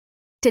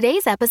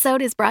Today's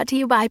episode is brought to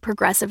you by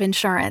Progressive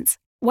Insurance.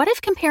 What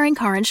if comparing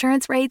car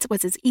insurance rates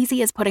was as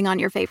easy as putting on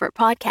your favorite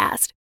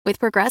podcast? With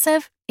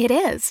Progressive, it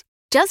is.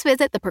 Just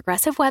visit the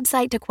Progressive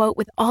website to quote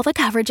with all the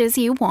coverages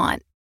you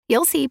want.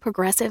 You'll see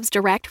Progressive's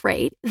direct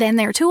rate, then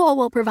their tool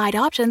will provide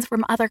options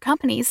from other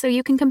companies so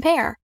you can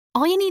compare.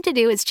 All you need to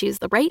do is choose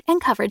the rate and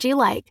coverage you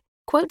like.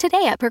 Quote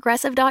today at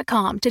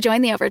Progressive.com to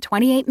join the over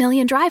 28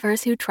 million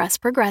drivers who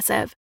trust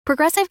Progressive.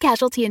 Progressive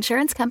Casualty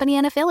Insurance Company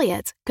and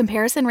Affiliates.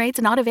 Comparison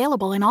rates not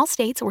available in all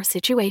states or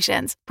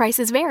situations.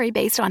 Prices vary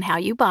based on how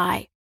you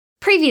buy.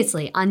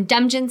 Previously on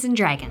Dungeons and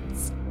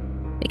Dragons.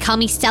 They call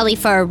me Sully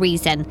for a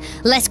reason.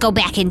 Let's go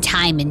back in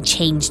time and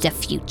change the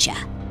future.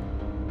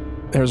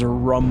 There's a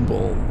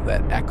rumble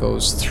that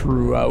echoes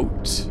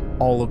throughout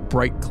all of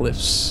Bright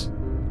Cliffs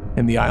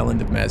and the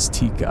island of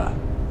Maztica.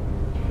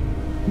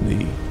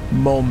 The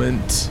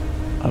moment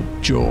of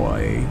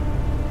joy,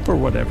 for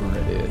whatever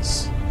it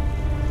is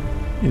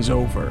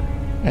over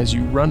as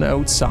you run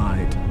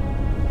outside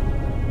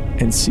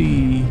and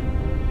see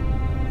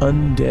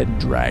undead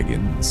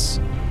dragons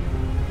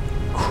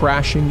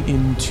crashing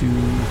into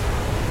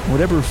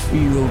whatever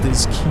field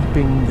is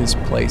keeping this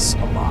place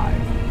alive.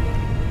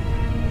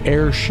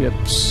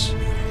 Airships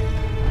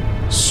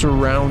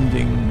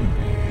surrounding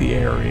the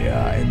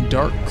area and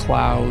dark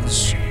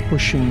clouds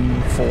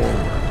pushing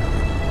forward.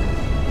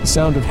 The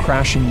sound of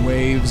crashing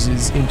waves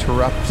is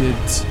interrupted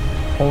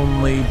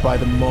only by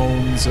the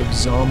moans of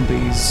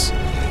zombies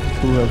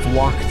who have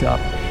walked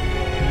up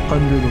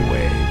under the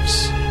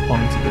waves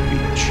onto the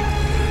beach.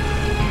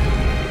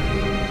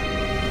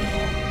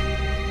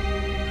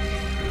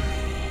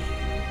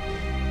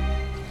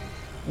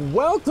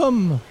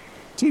 Welcome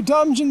to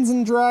Dungeons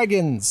and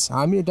Dragons.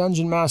 I'm your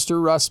Dungeon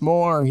Master, Russ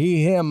Moore,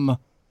 he, him.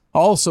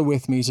 Also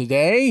with me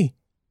today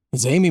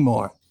is Amy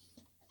Moore.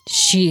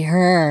 She,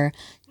 her.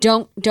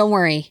 Don't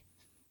worry.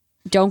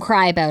 Don't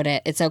cry about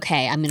it. It's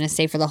okay. I'm going to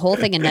stay for the whole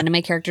thing and none of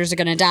my characters are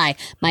going to die.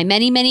 My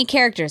many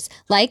characters,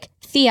 like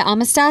Thea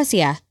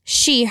Amastasia,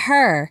 she,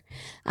 her,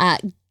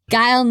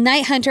 Guile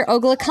Nighthunter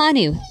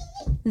Oglakanu,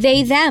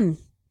 they, them,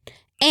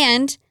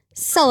 and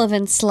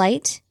Sullivan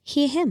Slight,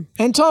 he, him.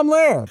 And Tom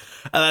Laird.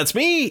 That's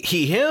me,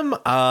 he, him.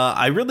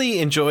 I really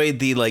enjoyed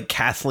the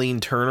Kathleen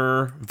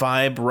Turner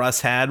vibe Russ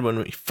had when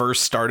we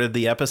first started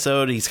the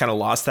episode. He's kind of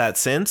lost that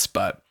since,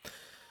 but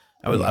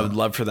I would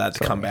love for that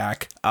to come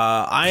back.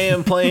 I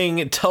am playing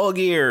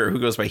Tulgir, who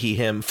goes by he,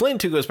 him,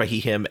 Flint, who goes by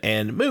he, him,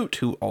 and Moot,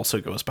 who also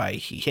goes by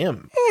he,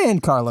 him.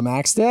 And Carla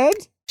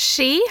Maxted.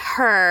 She,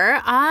 her.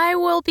 I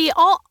will be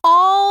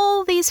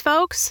all these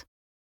folks.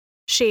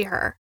 She,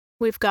 her.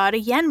 We've got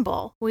a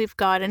Yenbul. We've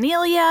got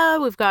Anelia.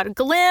 We've got a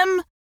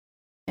Glim.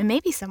 And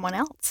maybe someone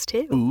else,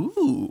 too.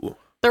 Ooh.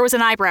 There was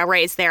an eyebrow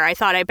raised there. I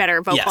thought I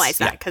better vocalize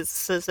that because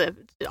this is an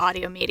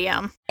audio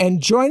medium.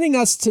 And joining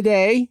us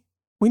today,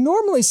 we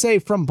normally say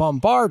from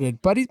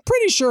Bombarded, but he's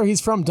pretty sure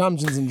he's from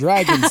Dungeons and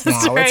Dragons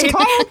now. Right. It's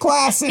Kyle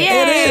Classic. Yay.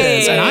 It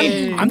is. And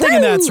I'm thinking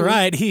that's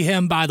right. He,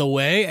 him, by the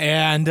way.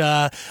 And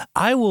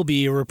I will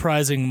be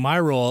reprising my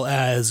role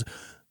as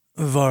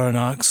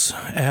Varanox.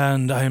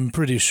 And I'm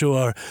pretty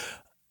sure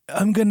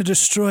I'm going to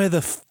destroy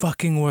the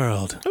fucking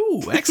world.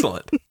 Ooh,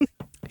 excellent.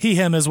 He,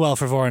 him as well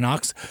for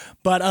Varanox.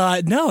 But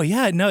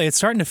it's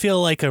starting to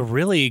feel like a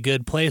really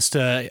good place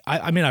to...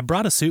 I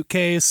brought a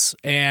suitcase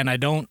and I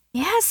don't...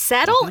 Yeah,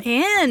 settle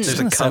in. There's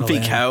a comfy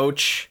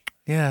couch.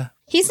 Yeah.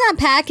 He's not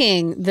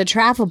packing the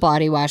travel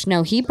body wash.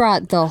 No, he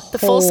brought the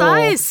full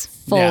size.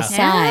 Full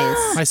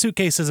size. My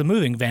suitcase is a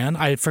moving van.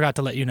 I forgot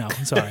to let you know.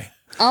 I'm sorry.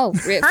 Oh,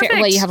 fair.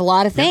 Well, you have a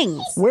lot of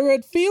things. Where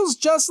it feels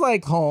just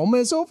like home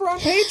is over on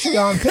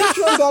Patreon.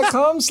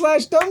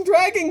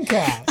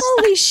 Patreon.com/dumbdragoncast.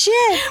 Holy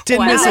shit.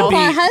 Didn't miss a beat.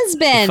 My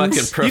husband.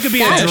 You could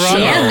be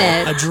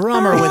a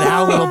drummer with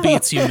how little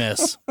beats you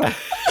miss.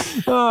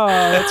 Oh,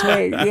 that's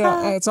right.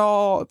 Yeah, it's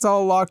all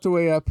locked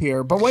away up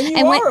here. But when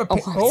I was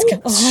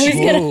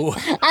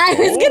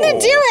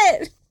gonna do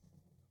it.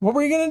 What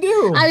were you going to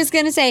do? I was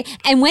going to say,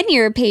 and when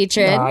you're a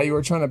patron... you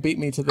were trying to beat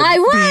me to the I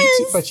beat,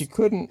 was. but you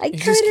couldn't. You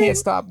just can't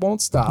stop,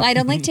 won't stop. I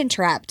don't like to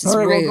interrupt. It's all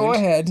right, rude. well, go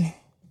ahead.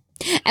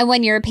 And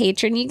when you're a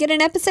patron, you get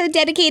an episode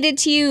dedicated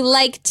to you,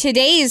 like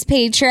today's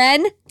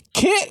patron,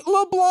 Kit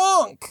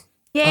LeBlanc.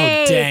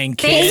 Yay. Oh, dang,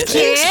 Kit.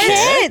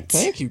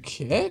 Thank you,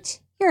 Kit.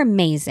 You're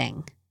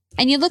amazing.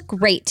 And you look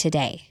great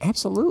today.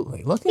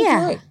 Absolutely. Looking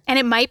good. And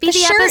it might be the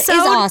shirt episode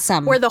is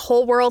awesome. where the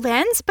whole world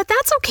ends, but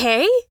that's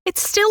okay.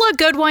 It's still a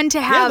good one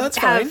to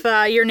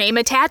have your name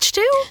attached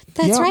to.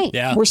 That's right.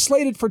 Yeah. We're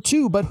slated for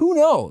 2, but who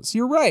knows?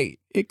 You're right.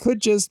 It could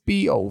just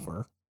be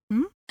over.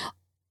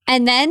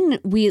 And then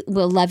we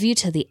will love you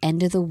till the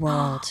end of the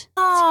world.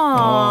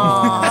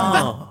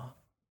 Oh.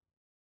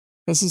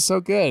 This is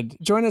so good.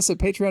 Join us at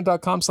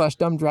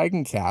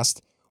patreon.com/dumbdragoncast,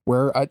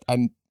 where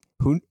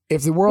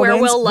if the world ends,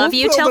 we'll love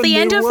you till the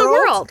end of the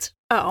world.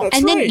 Oh. That's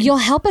and then right. you'll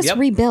help us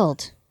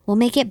rebuild. We'll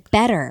make it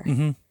better.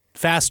 Mm-hmm.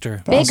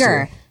 Faster.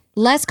 Bigger.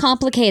 Less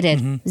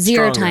complicated.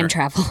 Zero Stronger. time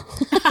travel.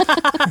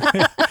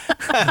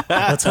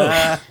 Let's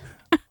hope.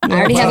 I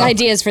already have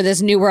ideas for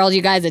this new world,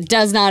 you guys. It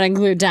does not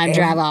include time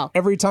travel.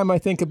 Every time I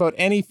think about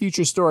any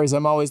future stories,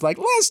 I'm always like,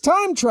 less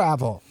time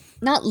travel.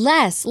 Not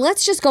less.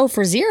 Let's just go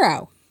for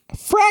 0. A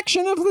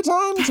fraction of the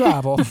time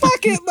travel.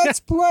 Fuck it, let's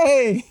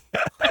play.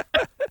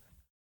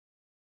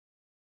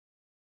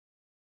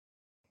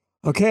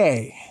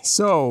 Okay,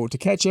 so to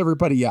catch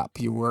everybody up,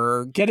 you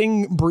were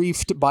getting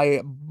briefed by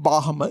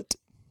Bahamut.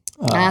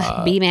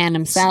 B-Man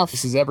himself.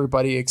 This is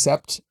everybody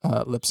except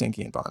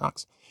Lipsinki and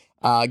Varnox.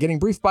 Getting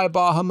briefed by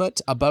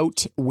Bahamut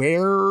about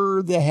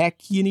where the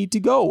heck you need to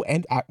go,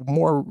 and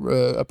more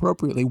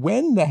appropriately,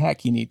 when the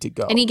heck you need to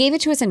go. And he gave it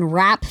to us in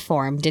rap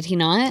form, did he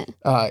not?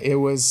 It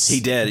was...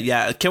 He did,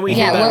 yeah. Can we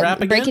hear that rap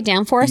again? Break it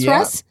down for us,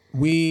 Russ?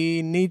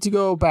 We need to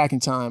go back in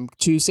time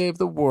to save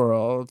the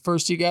world.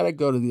 First, you gotta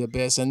go to the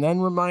abyss, and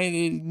then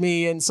reminded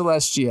me in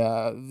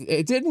Celestia.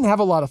 It didn't have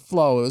a lot of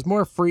flow. It was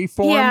more free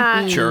form.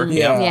 Yeah. Sure.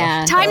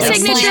 Yeah. Time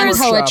signatures.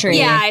 Poetry.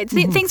 Yeah.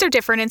 Things are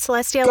different in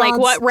Celestia. Like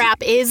what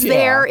rap is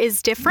there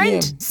is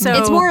different. Yeah. So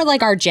it's more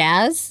like our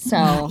jazz.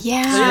 So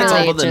yeah. It's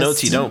really all about the just-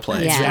 notes you don't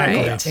play.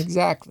 Yeah. Right.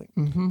 Exactly.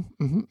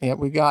 Yeah,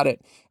 we got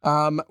it.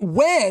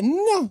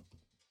 When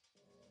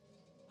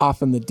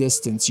off in the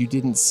distance you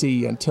didn't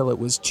see until it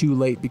was too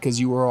late because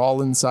you were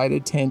all inside a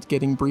tent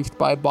getting briefed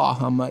by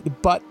Bahamut,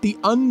 but the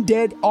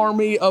undead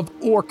army of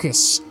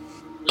Orcus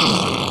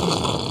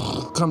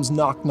comes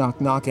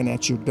knocking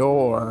at your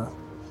door.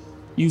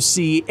 You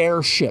see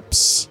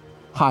airships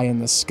high in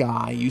the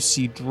sky. You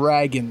see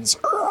dragons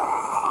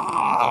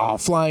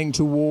flying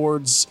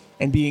towards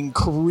and being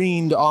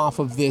careened off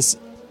of this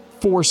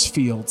force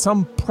field,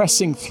 some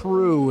pressing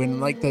through, and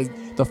like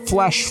the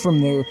flesh from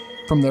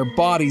their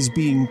bodies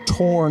being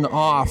torn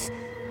off,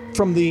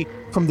 from the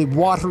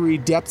watery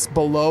depths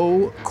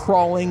below,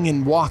 crawling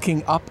and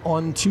walking up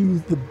onto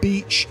the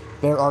beach.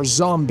 There are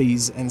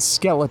zombies and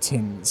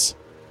skeletons.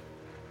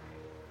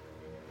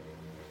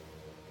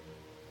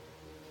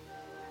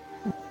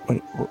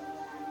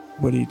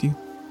 What do you do?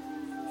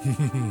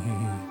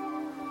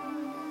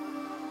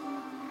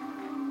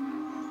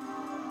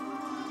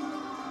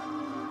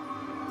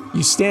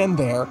 You stand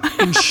there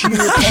in sheer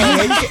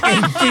panic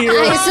and fear for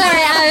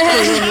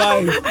your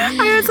life.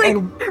 I was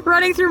like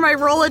running through my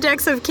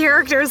Rolodex of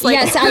characters. Like,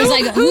 Yes, I was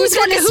like, who's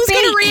gonna who's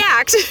speak? gonna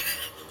react?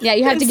 Yeah,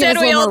 you have to give us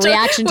a little more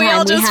reaction time. We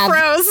all just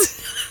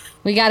froze.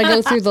 We got to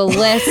go through the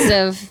list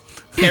of...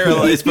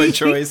 Paralyzed by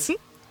choice.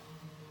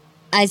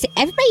 Is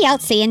everybody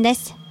else seeing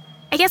this?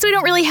 I guess we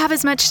don't really have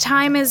as much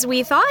time as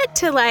we thought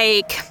to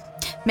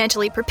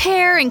mentally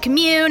prepare and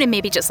commune and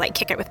maybe just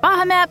kick it with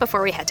Bahamut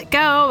before we had to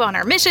go on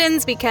our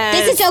missions because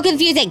This is so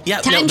confusing. Yeah,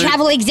 time no,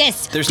 travel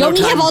exists. there's Don't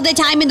no we have time. all the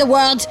time in the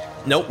world?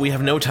 Nope, we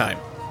have no time.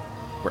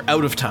 We're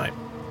out of time.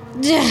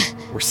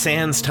 We're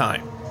sans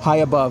time. High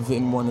above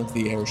in one of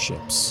the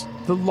airships,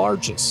 the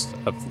largest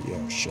of the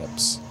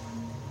airships,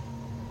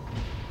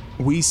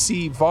 we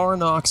see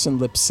Varnox and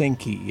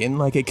Lipsinki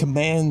in a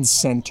command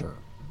center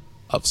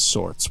of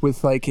sorts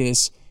with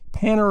this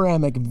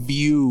panoramic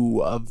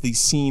view of the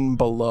scene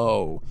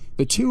below.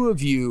 The two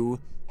of you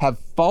have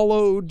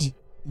followed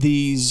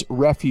these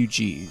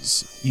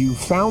refugees. You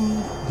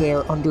found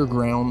their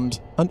underground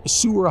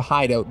sewer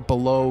hideout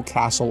below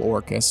Castle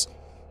Orcus,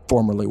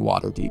 formerly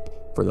Waterdeep,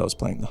 for those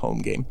playing the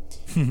home game.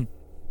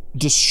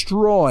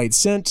 Destroyed,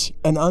 sent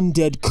an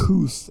undead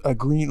Kuth, a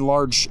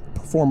large,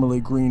 formerly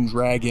green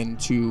dragon,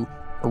 to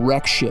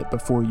wreck shit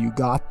before you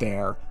got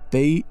there.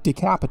 They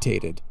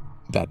decapitated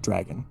that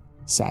dragon.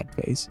 Sad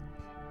face.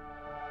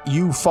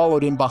 You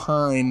followed in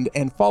behind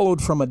and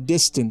followed from a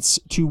distance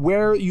to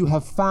where you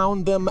have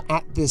found them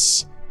at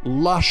this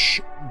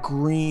lush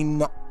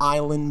green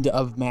island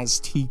of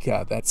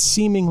Maztica that's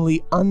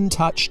seemingly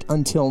untouched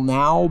until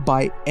now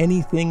by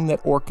anything that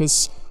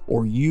Orcus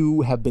or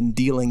you have been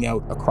dealing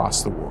out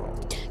across the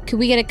world. Could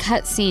we get a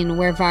cutscene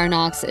where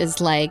Varnox is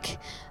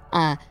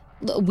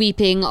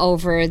weeping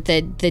over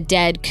the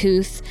dead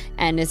Kuth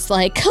and it's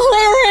like,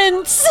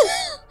 Clarence!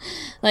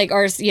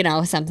 or,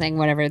 something,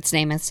 whatever its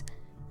name is.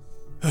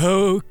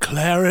 Oh,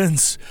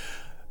 Clarence,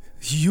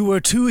 you are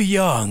too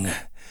young.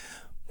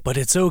 But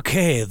it's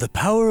okay. The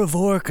power of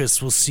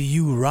Orcus will see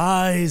you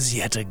rise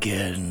yet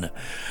again.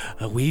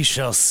 We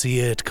shall see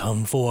it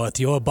come forth,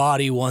 your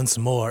body once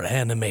more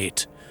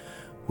animate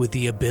with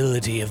the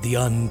ability of the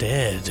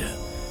undead.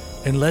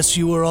 Unless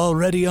you were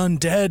already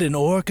undead and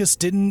Orcus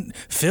didn't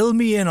fill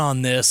me in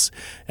on this,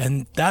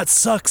 and that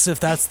sucks if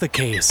that's the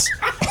case.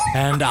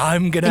 And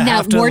I'm gonna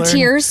have to more learn...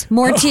 tears,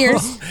 more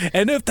tears.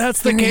 And if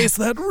that's the case,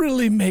 that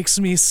really makes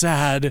me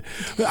sad.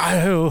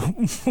 Oh,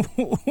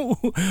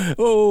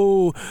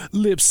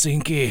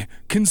 Lipsinki,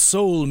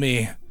 console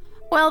me.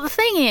 Well, the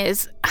thing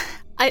is,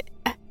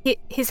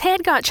 his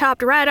head got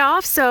chopped right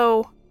off,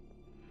 so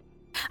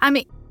I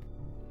mean,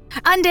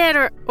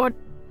 undead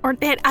or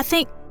dead. I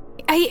think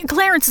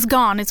Clarence is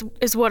gone.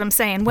 Is what I'm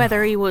saying.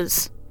 Whether he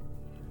was,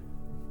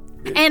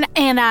 and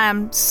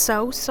I'm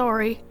so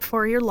sorry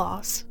for your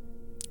loss.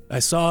 I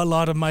saw a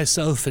lot of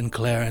myself in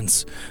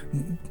Clarence,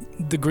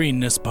 the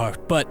greenness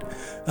part, but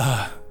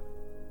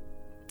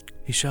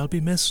he shall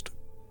be missed.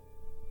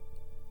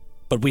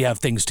 But we have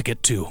things to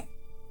get to.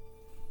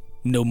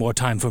 No more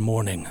time for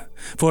mourning,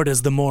 for it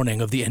is the morning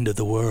of the end of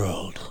the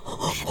world.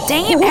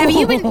 Damn, have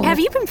you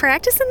been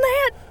practicing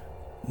that?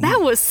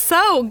 That was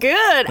so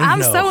good.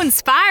 I'm so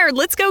inspired.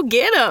 Let's go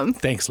get him.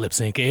 Thanks, Lip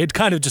Sync. It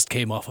kind of just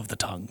came off of the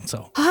tongue,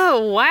 so.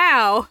 Oh,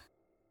 wow.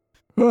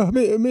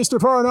 Mr.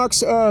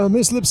 Varnox,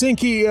 Miss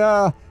Lipsinki,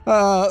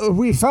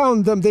 we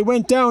found them. They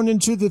went down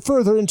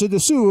further into the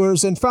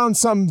sewers and found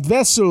some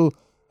vessel.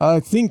 I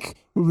think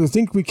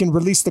we can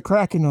release the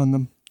Kraken on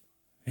them.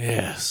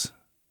 Yes.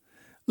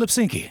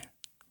 Lipsinki,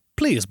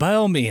 please, by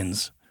all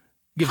means,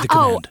 give the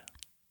command.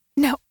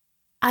 No,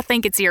 I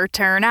think it's your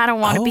turn. I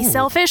don't want to be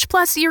selfish.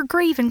 Plus, you're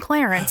grieving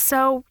Clarence,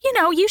 so,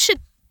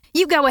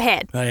 you go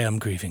ahead. I am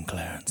grieving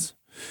Clarence,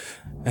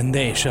 and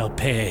they shall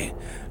pay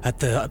at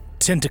the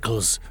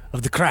tentacles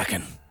of the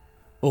Kraken,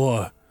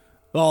 or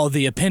all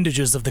the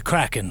appendages of the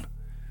Kraken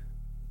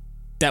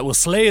that will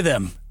slay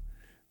them,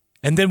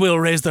 and then we'll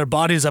raise their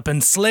bodies up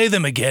and slay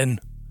them again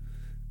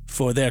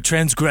for their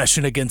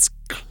transgression against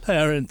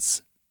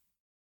Clarence.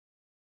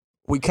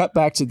 We cut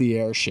back to the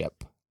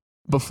airship.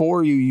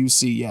 Before you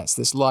see, yes,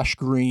 this lush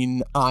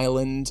green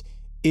island.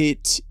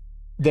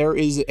 There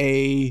is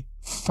a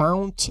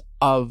fount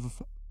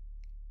of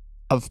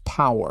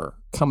power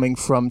coming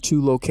from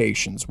two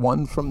locations,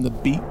 one from the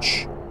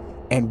beach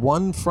and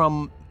one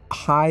from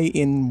high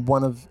in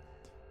one of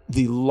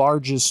the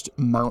largest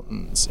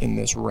mountains in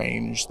this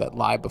range that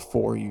lie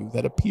before you,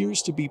 that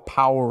appears to be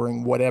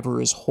powering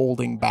whatever is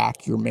holding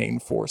back your main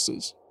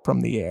forces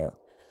from the air.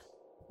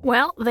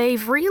 Well,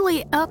 they've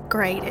really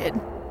upgraded,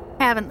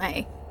 haven't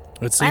they?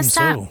 It seems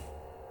so.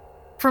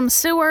 From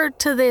sewer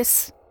to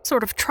this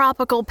sort of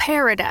tropical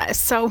paradise,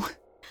 so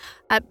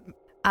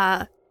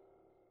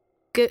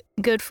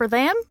good for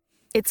them.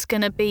 It's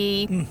going to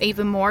be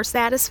even more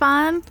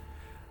satisfying.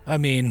 I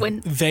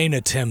mean, vain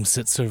attempts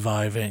at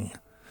surviving,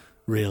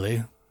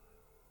 really.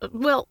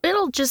 Well,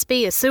 it'll just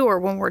be a sewer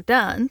when we're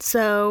done,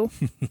 so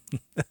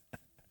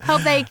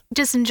hope they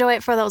just enjoy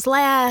it for those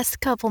last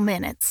couple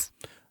minutes.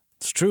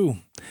 It's true.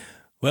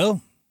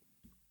 Well,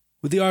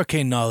 with the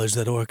arcane knowledge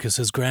that Orcus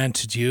has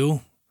granted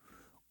you,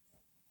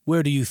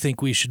 where do you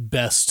think we should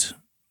best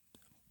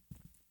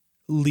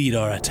lead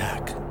our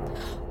attack?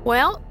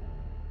 Well,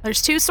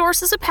 there's two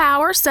sources of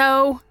power,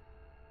 so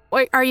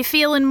are you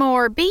feeling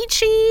more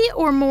beachy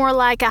or more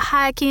like a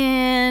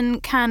hiking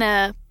kind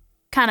of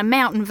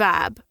mountain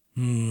vibe?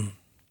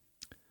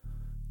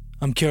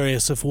 I'm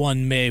curious if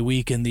one may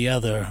weaken the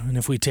other, and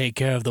if we take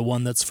care of the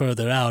one that's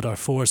further out, our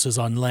forces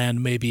on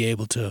land may be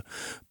able to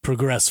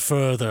progress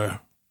further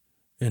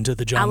into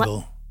the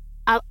jungle.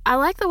 I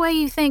like the way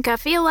you think. I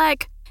feel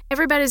like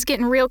everybody's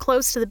getting real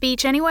close to the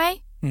beach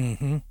anyway.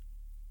 Mm-hmm.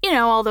 You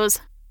know, all those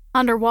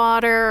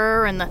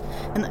underwater and the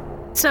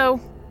so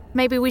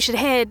maybe we should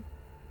head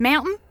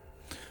mountain?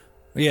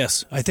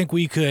 Yes, I think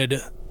we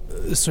could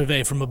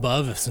survey from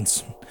above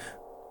since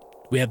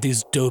we have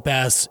these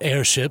dope-ass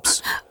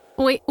airships.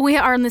 We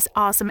are in this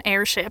awesome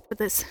airship with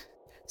this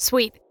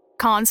sweet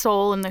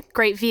console and the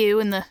great view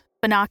and the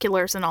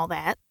binoculars and all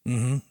that.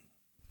 Mm-hmm.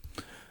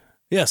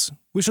 Yes,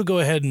 we shall go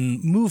ahead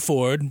and move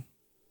forward,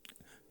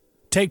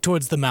 take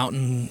towards the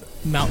mountain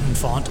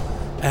font,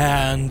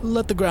 and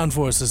let the ground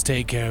forces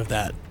take care of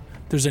that.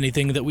 If there's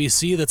anything that we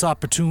see that's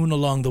opportune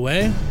along the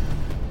way,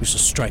 we shall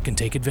strike and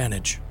take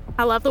advantage.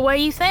 I love the way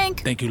you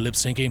think. Thank you, Lip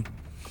Syncy.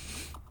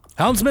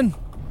 Helmsman,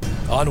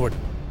 onward.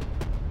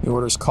 The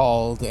order's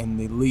called, and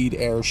the lead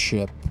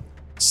airship,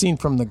 seen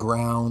from the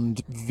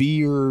ground,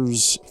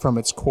 veers from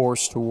its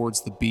course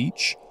towards the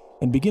beach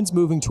and begins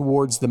moving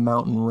towards the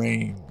mountain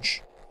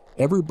range.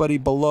 Everybody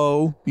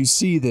below, you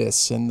see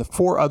this, and the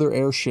 4 other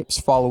airships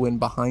follow in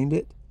behind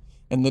it,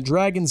 and the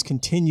dragons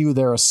continue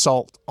their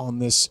assault on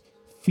this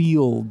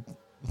field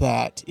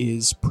that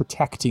is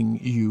protecting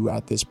you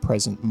at this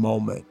present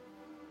moment.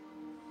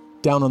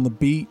 Down on the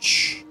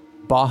beach,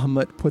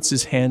 Bahamut puts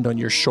his hand on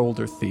your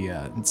shoulder,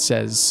 Thea, and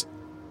says,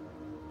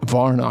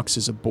 Varnox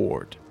is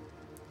aboard.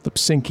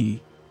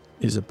 Lipsinki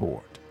is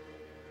aboard.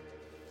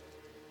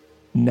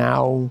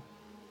 Now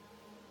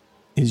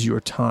is your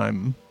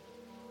time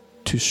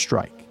to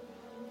strike.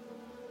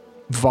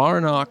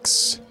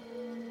 Varnox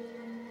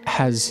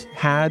has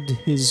had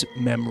his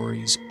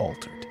memories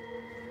altered.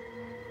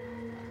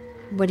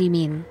 What do you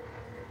mean?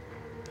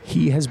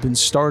 He has been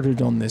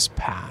started on this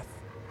path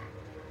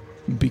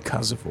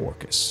because of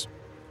Orcus,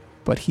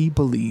 but he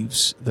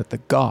believes that the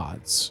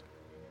gods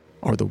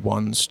are the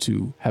ones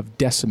to have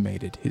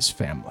decimated his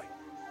family.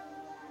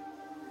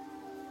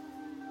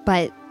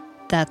 But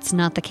that's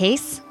not the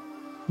case?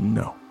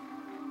 No.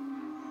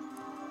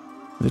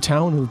 The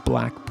town of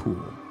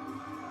Blackpool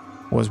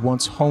was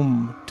once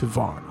home to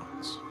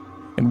Varnox,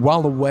 and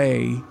while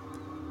away,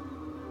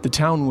 the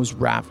town was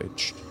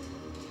ravaged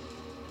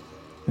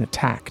and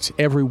attacked,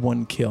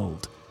 everyone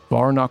killed.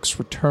 Varnox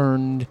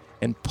returned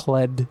and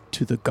pled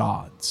to the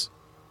gods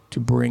to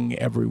bring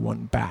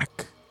everyone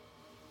back.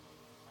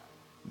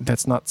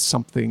 That's not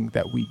something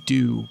that we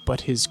do,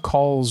 but his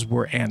calls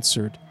were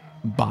answered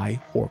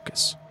by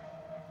Orcus.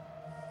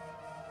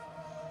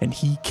 And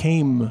he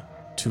came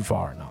to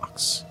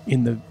Varnox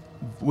in the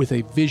with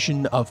a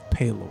vision of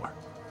Pelor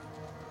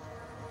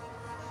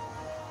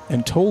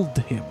and told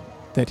him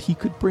that he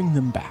could bring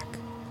them back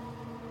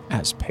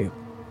as Pelor.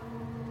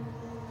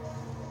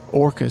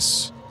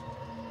 Orcus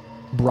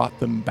brought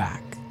them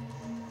back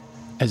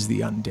as the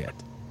undead,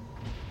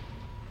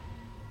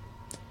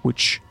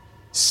 which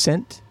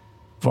sent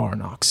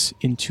Varnox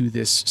into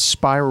this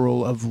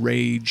spiral of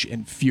rage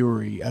and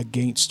fury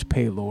against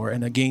Pelor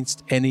and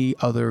against any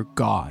other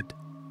god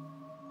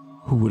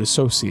who would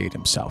associate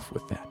himself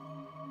with that.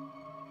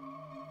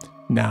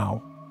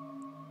 Now,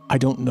 I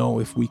don't know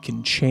if we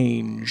can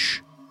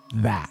change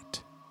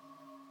that.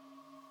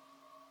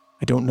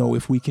 I don't know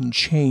if we can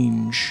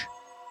change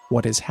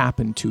what has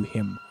happened to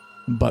him,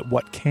 but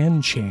what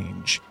can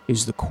change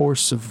is the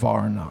course of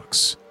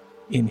Varnox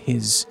in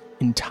his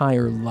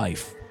entire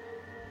life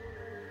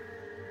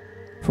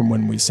from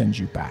when we send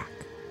you back.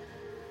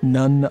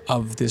 None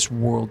of this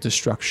world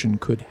destruction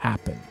could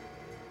happen.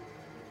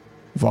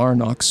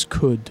 Varnox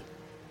could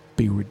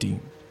be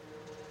redeemed.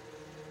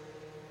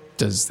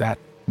 Does that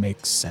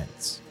make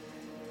sense?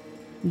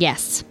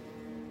 Yes.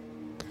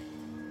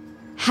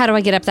 How do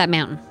I get up that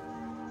mountain?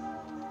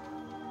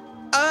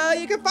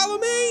 You can follow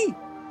me.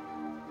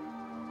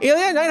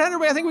 Yeah,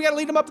 900. I think we gotta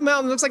lead them up the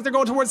mountain. Looks like they're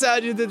going towards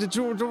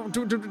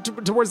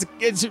towards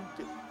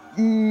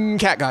the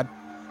cat god,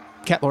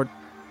 cat lord.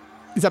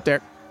 He's up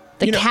there.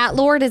 The cat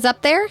lord is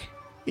up there?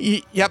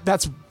 Yep,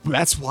 that's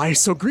why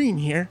it's so green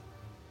here.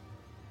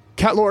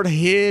 Cat lord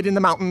hid in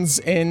the mountains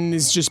and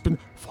has just been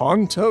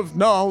font of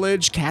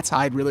knowledge. Cats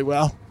hide really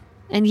well.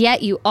 And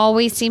yet you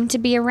always seem to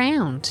be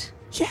around.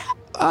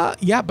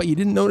 Yeah, but you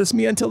didn't notice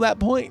me until that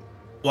point.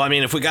 Well, I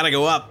mean, if we gotta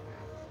go up,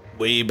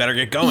 we better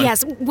get going.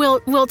 Yes,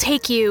 we'll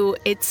take you.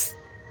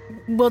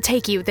 We'll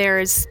take you.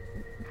 There's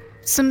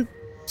some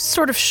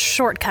sort of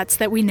shortcuts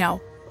that we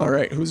know. All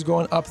right, who's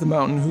going up the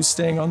mountain? Who's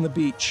staying on the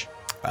beach?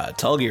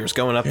 Tulgir's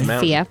going up the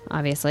mountain. Thea,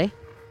 obviously.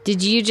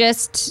 Did you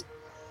just,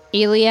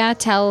 Elia,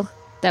 tell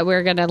that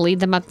we're going to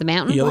lead them up the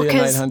mountain? Elia,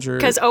 Night Hunter.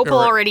 Because Opal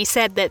already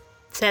said that.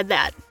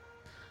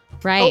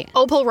 Right.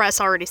 Opal Russ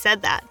already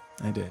said that.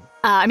 I did.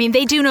 I mean,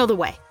 they do know the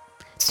way.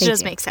 It does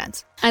do. make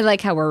sense. I like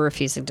how we're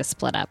refusing to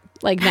split up.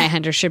 Like, Night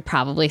Hunter should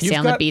probably stay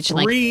on the beach and,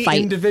 like, three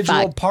fight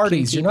individual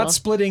parties. You're people. not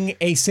splitting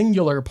a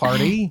singular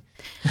party.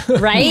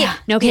 Right? Yeah.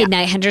 Okay,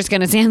 Night Hunter's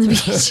going to stay on the beach.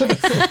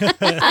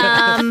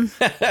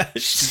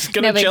 She's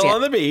going to chill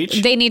on the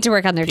beach. They need to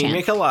work on their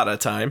Pina colada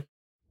time.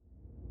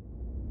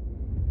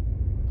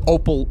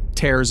 Opal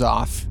tears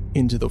off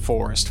into the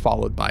forest,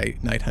 followed by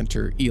Night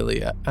Hunter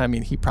Elia. I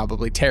mean, he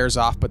probably tears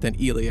off, but then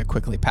Elia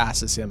quickly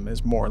passes him,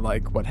 is more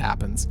like what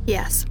happens.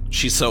 Yes.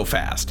 She's so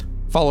fast.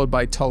 Followed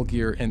by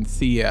Tulgir and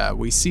Thea.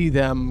 We see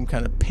them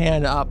kind of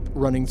pan up,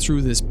 running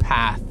through this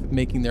path,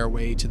 making their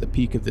way to the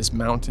peak of this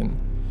mountain.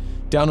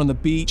 Down on the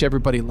beach,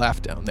 everybody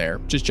left down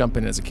there. Just jump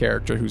in as a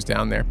character who's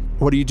down there.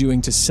 What are you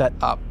doing to set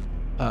up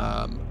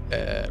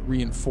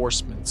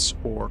reinforcements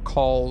or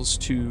calls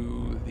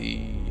to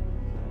the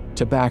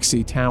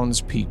Tabaxi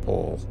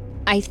townspeople?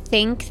 I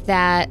think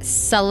that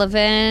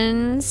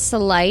Sullivan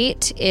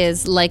Slight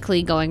is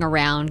likely going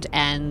around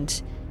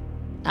and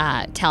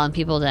telling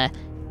people to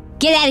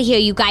Get out of here,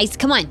 you guys.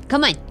 Come on.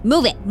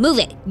 Move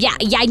it. Yeah,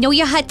 I know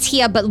your hut's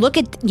here, but look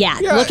at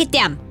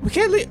them. We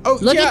can't leave. Oh,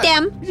 Look at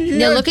them.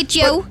 Now look at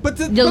you.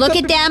 Now look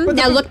at them.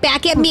 Now look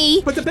back at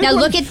me. Now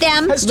look at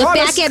them. Look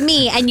back at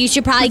me. And you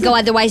should probably go,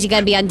 otherwise you're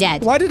going to be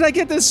undead. Why did I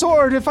get this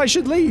sword if I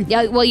should leave?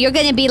 Yeah, well, you're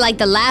going to be like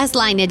the last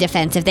line of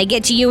defense. If they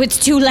get to you,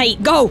 it's too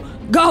late. Go.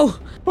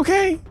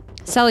 Okay.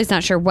 Sully's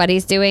not sure what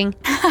he's doing.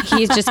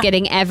 He's just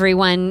getting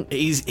everyone.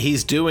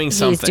 He's doing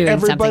something. He's doing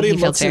Everybody something. He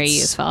feels looks very at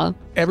useful.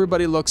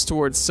 Everybody looks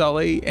towards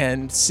Sully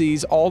and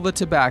sees all the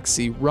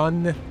Tabaxi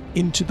run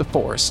into the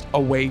forest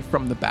away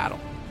from the battle.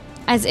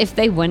 As if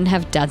they wouldn't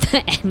have done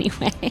that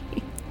anyway.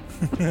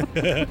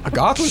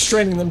 Agath was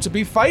training them to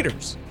be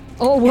fighters.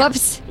 Oh,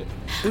 whoops.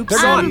 They're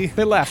gone.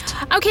 They left.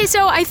 Okay,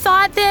 so I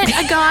thought that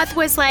Agath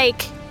was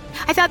like,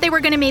 I thought they were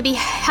going to maybe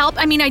help.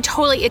 I mean,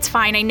 it's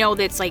fine. I know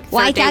that's like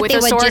third day with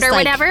a sword or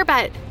whatever,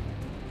 but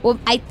well,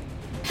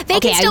 they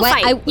can still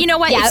fight. You know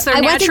what? It's their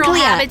natural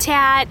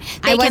habitat.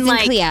 I wasn't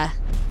clear.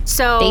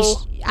 So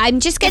I'm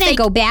just going to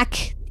go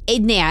back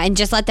in there and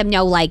just let them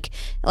know, like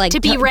to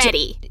be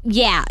ready.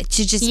 To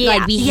just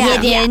like be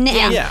hidden.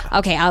 Yeah.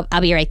 Okay,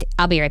 I'll be right.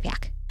 I'll be right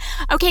back.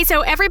 Okay,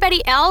 so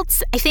everybody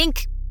else,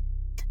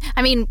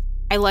 I mean,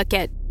 I look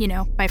at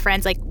my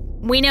friends like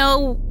we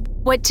know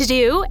what to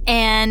do,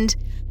 and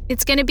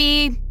it's going to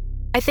be,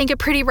 I think, a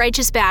pretty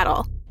righteous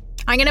battle.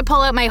 I'm going to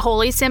pull out my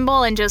holy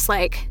symbol and just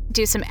like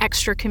do some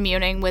extra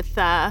communing with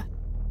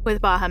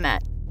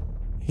Bahamut,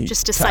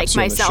 just to psych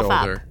myself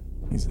up.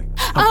 He's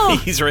like,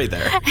 he's right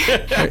there.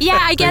 Yeah,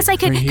 I guess I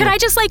could. Could I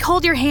just like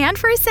hold your hand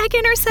for a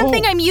second or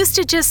something? I'm used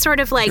to just sort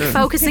of like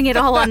focusing it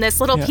all on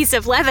this little piece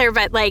of leather,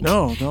 but like,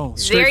 no,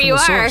 there you are.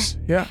 Source.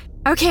 Yeah.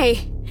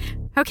 Okay.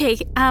 Okay.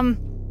 And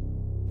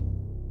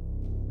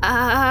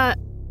Dear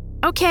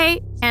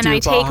I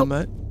take.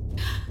 Bahamut.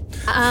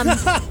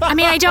 I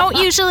mean, I don't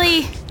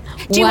usually.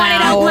 Do you want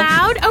it out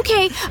loud?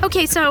 Okay.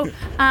 So,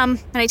 and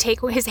I take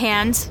his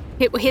hands,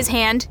 his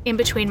hand in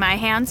between my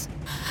hands.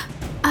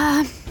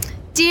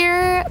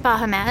 Dear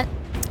Bahamut,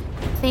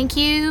 thank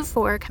you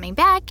for coming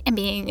back and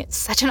being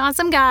such an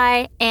awesome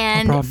guy,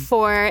 and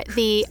for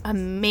the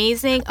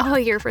amazing. Oh,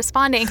 you're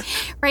responding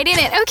right in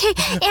it. Okay,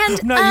 and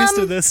I'm not used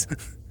to this.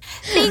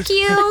 Thank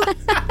you.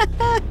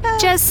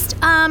 Just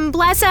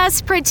bless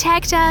us,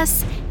 protect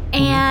us,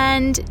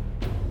 and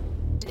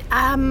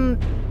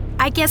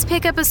I guess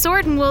pick up a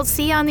sword, and we'll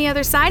see you on the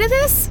other side of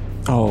this.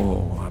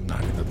 Oh, I'm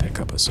not gonna pick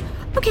up a sword.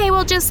 Okay,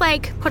 well, just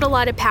like put a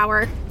lot of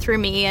power through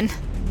me, and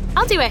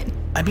I'll do it.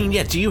 I mean,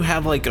 yeah, do you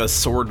have like a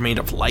sword made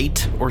of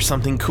light or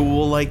something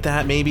cool like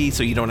that maybe,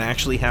 so you don't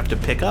actually have to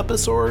pick up a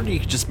sword? You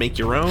could just make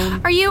your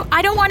own?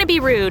 I don't want to be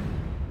rude.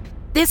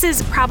 This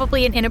is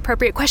probably an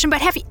inappropriate question,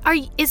 but how are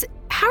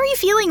you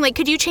feeling? Like,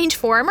 could you change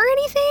form or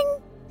anything?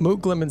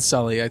 Moot, Glim, and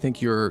Sully, I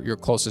think you're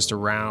closest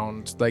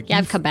around. Like, Yeah,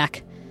 I've come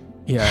back.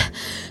 Yeah.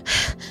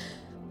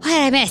 What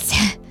did I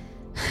miss?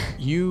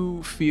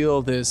 You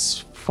feel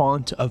this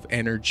font of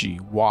energy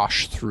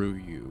wash through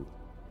you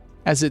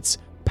as it's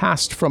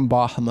passed from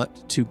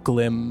Bahamut to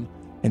Glim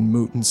and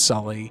Moot and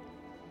Sully,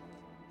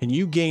 and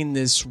you gain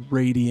this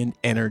radiant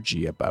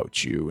energy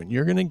about you, and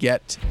you're gonna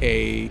get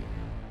a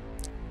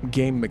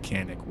game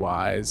mechanic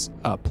wise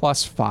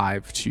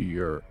 +5 to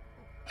your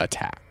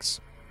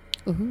attacks.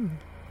 Ooh.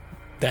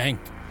 Dang.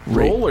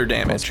 Roll or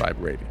damage? +5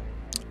 radiant.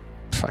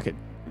 Fuck it.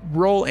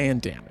 Roll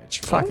and damage.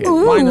 Fuck it.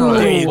 Ooh. Why not?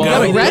 There you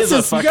go. Russ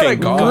is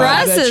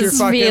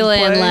fucking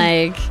feeling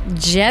playing. like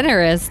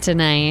generous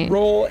tonight.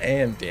 Roll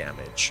and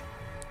damage.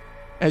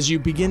 As you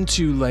begin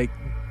to like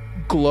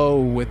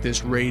glow with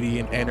this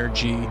radiant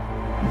energy,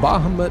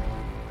 Bahamut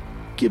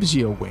gives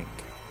you a wink,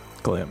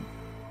 Glim.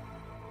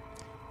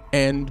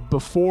 And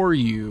before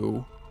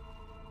you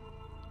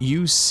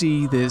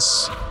see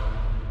this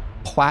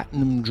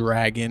platinum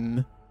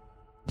dragon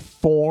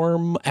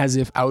form as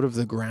if out of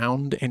the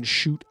ground and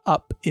shoot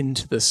up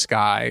into the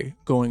sky,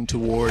 going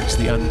towards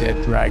the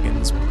undead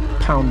dragons,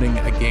 pounding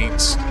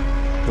against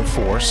the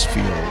force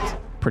field,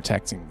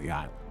 protecting the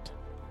island.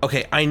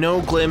 Okay, I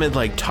know Glim had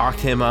like talked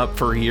him up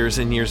for years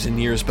and years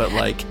and years, but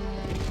like,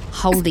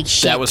 Holy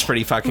shit. that was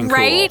pretty fucking cool.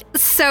 Right?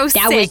 So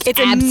That sick. was It's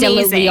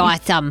absolutely amazing.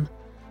 awesome.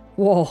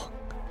 Whoa.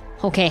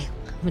 Okay,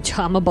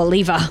 I'm a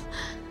believer.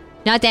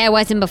 Not that I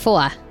wasn't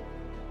before.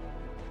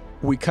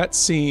 We cut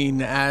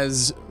scene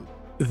as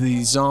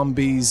the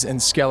zombies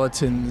and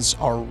skeletons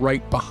are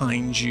right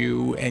behind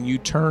you, and you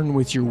turn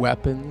with your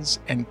weapons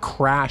and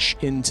crash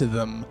into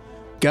them,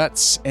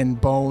 guts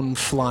and bone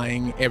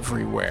flying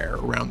everywhere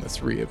around the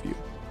three of you.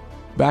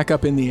 Back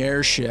up in the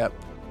airship,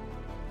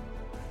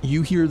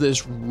 you hear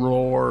this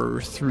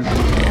roar through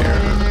the air,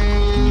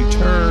 and you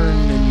turn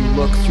and you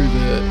look through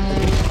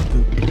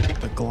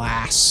the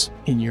glass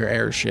in your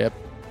airship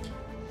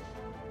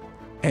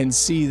and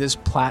see this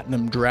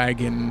platinum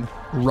dragon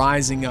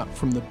rising up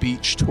from the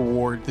beach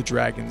toward the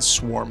dragons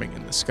swarming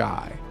in the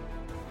sky.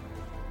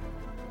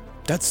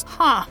 That's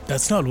Huh.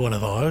 not one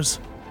of ours.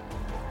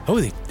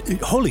 Holy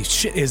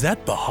shit, is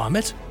that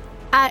Bahamut?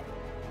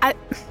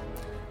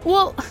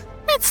 Well,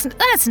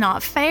 that's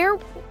not fair.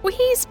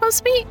 He's supposed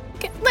to be.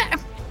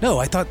 No,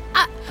 I thought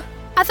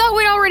I thought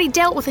we'd already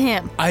dealt with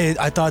him.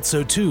 I thought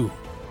so too.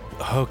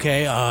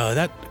 Okay,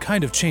 that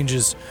kind of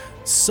changes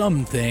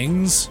some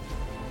things.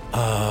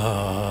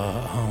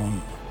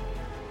 I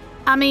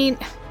mean,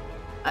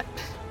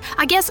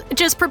 I guess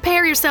just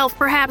prepare yourself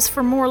perhaps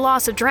for more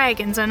loss of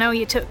dragons. I know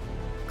you took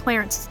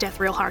Clarence's death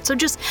real hard, so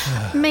just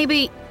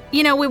maybe,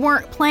 we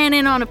weren't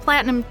planning on a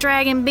platinum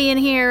dragon being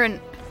here, and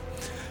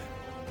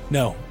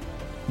No,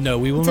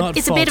 we will not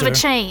it's falter. a bit of a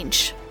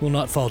change. We'll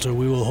not falter.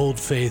 We will hold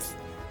faith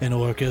in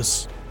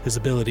Orcus, his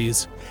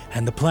abilities,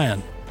 and the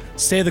plan.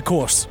 Stay the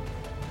course.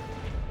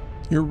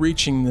 You're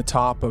reaching the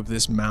top of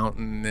this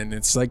mountain, and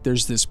it's like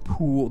there's this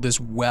pool, this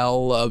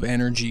well of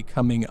energy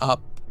coming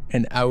up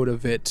and out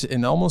of it,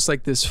 and almost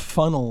like this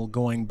funnel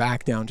going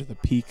back down to the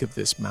peak of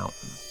this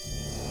mountain.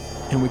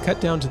 And we cut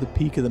down to the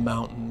peak of the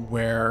mountain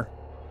where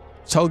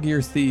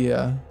Tulgir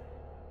Thea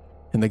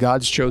and the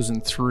God's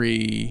Chosen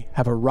Three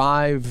have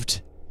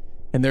arrived,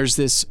 and there's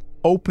this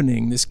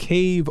opening, this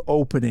cave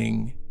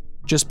opening,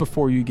 just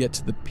before you get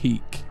to the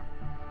peak.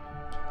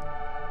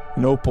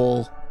 And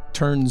Opal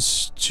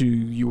turns to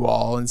you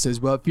all and says,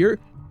 well,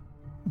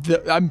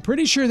 I'm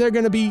pretty sure they're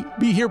going to be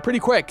here pretty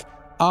quick.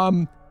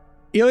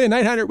 Ilya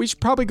Nighthunter, we should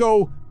probably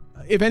go,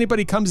 if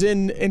anybody comes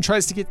in and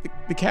tries to get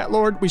the Cat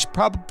Lord, we should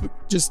probably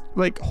just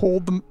like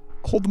hold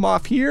them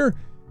off here,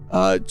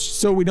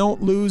 so we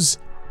don't lose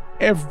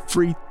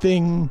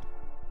everything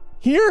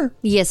here.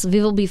 Yes,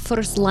 we will be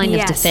first line of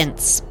Yes.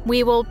 defense.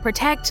 We will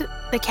protect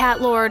the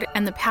Cat Lord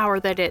and the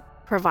power that it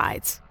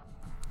provides.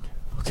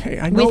 Okay,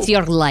 I know. With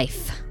your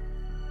life.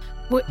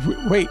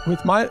 Wait,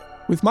 with my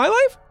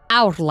life?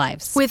 Our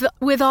lives.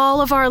 With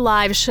all of our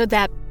lives, should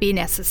that be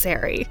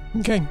necessary.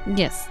 Okay.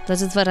 Yes, that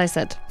is what I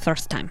said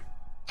first time.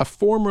 A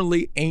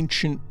formerly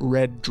ancient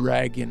red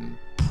dragon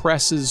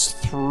presses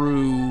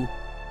through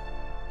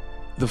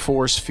the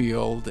force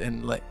field,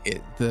 and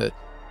the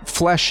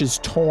flesh is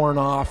torn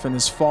off and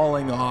is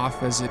falling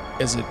off as it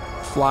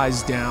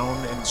flies down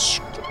and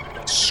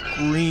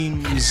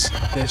screams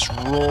this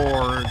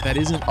roar that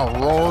isn't a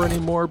roar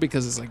anymore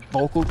because it's like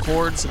vocal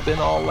cords have been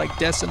all like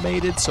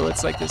decimated, so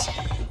it's like this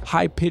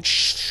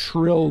high-pitched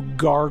shrill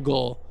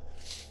gargle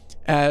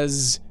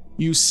as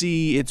you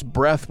see its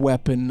breath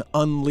weapon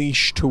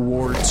unleash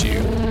towards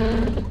you.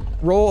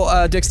 Roll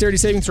a dexterity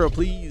saving throw,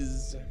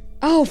 please.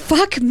 Oh,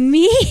 fuck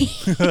me.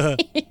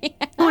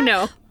 Oh,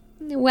 no.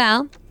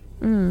 Well,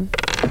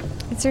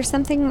 is there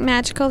something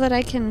magical that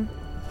I can...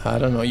 I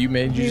don't know. You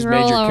just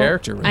made your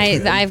character.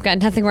 I've got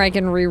nothing where I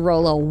can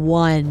re-roll a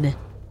 1.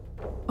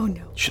 Oh,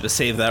 no. Should have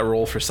saved that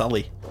roll for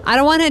Sully. I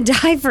don't want to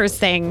die first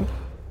thing.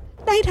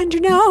 Night Hunter,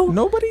 no.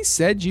 Nobody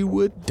said you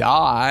would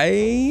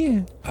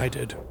die. I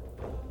did.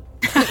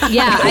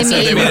 Yeah, I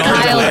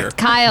mean,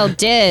 Kyle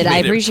did. I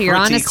appreciate your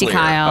honesty, clear.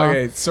 Kyle.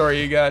 Okay,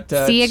 sorry, you got...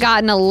 Thea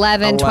got an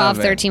 11, 12,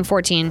 13,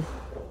 14.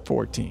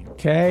 14,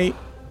 okay.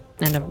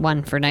 And a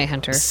 1 for Night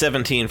Hunter.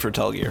 17 for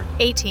Tulgir.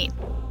 18.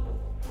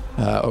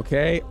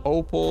 Okay,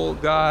 Opal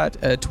got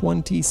a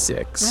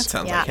 26. That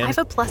sounds Yeah, like him. I have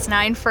a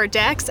 +9 for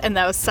Dex, and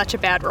that was such a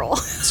bad roll.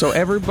 So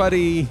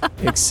everybody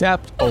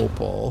except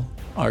Opal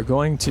are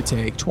going to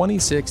take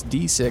 26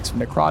 d6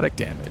 necrotic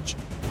damage.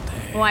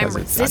 Well, I'm Because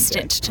it's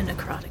resistant to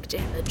necrotic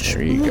damage.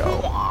 There you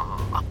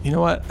go. You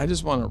know what? I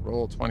just want to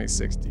roll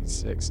 26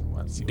 d6 and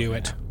let's Do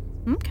it.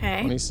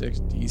 Okay. 26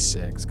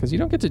 d6 because you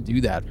don't get to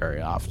do that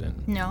very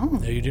often. No.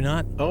 No, you do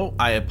not. Oh,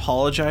 I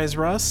apologize,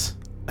 Russ.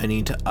 I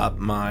need to up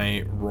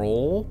my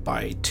roll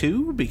by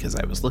 2 because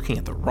I was looking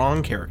at the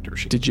wrong character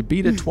sheet. Did you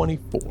beat a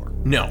 24?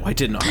 No, I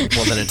did not.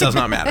 Well, then it does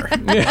not matter.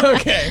 Yeah,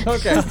 okay.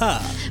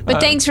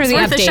 But thanks for the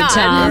worth a update, shot.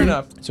 Fair Tom.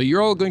 enough. So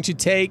you're all going to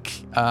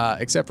take,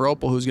 except for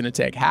Opal, who's going to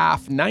take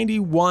half,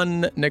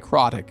 91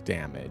 necrotic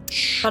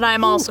damage. But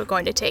I'm also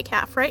going to take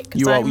half, right?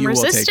 Because You I'm will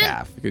resistant. take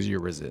half because you're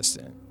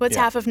resistant. What's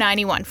Yeah. half of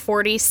 91?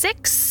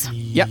 46?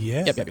 Yep.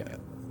 Yeah. Yep.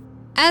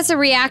 As a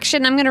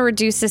reaction, I'm going to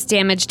reduce this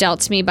damage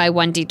dealt to me by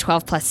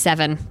 1d12 plus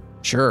 7.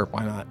 Sure,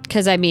 why not?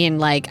 Because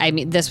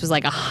this was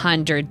like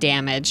 100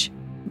 damage.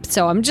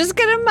 So I'm just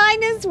going to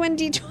minus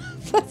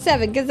 1d12 plus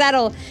 7 because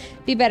that'll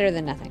be better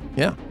than nothing.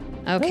 Yeah.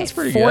 Okay, That's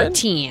pretty good.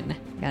 14.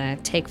 Gotta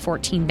take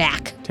 14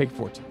 back. Take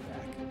 14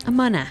 back. I'm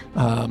gonna.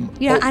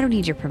 I don't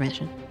need your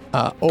permission.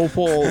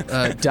 Opal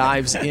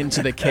dives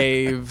into the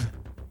cave.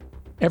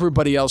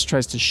 Everybody else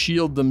tries to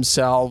shield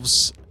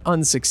themselves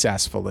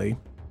unsuccessfully.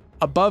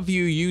 Above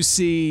you, you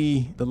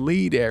see the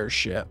lead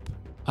airship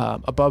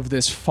above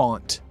this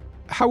font.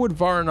 How would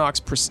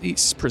Varanox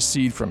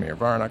proceed from here?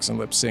 Varanox and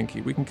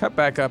Lipsinki. We can cut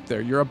back up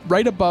there. You're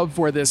right above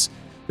where this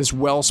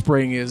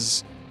wellspring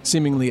is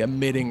seemingly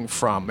emitting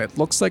from. It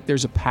looks like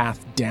there's a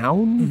path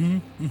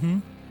down.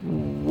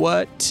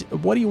 What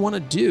do you want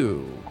to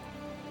do?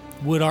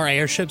 Would our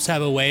airships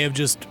have a way of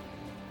just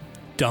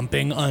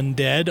dumping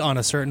undead on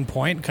a certain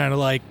point? Kind of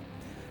like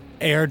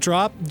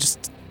airdrop?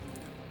 Just...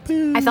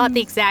 I thought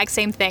the exact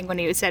same thing when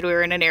you said we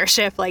were in an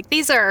airship. Like,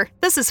 this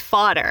is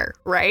fodder,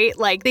 right?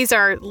 Like, these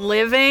are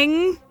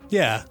living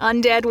Yeah.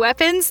 undead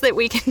weapons that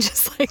we can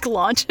just, like,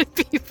 launch at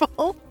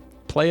people.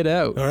 Play it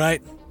out. All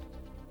right.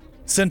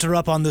 Center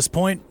up on this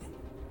point.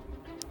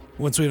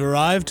 Once we've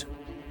arrived,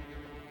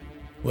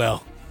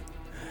 well,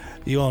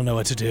 you all know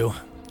what to do.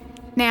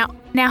 Now,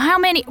 how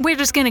many? We're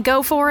just gonna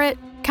go for it?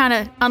 Kind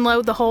of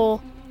unload the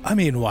whole... I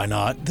mean, why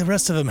not? The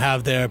rest of them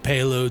have their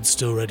payloads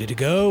still ready to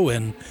go,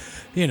 and,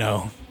 you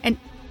know... And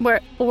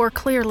we're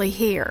clearly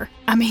here.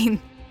 I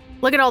mean,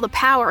 look at all the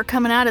power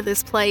coming out of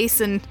this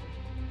place, and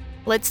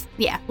let's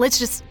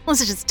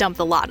just dump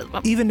the lot of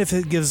them. Even if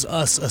it gives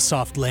us a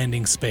soft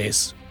landing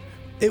space,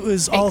 it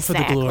was all for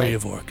the glory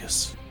of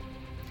Orcus.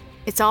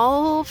 It's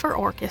all for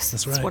Orcus.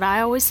 That's That's right. what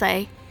I always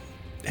say.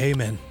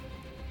 Amen.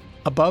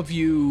 Above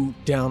you,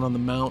 down on the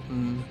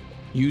mountain,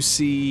 you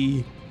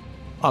see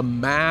a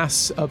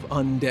mass of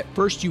undead.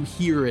 First, you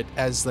hear it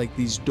as like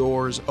these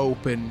doors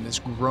open, this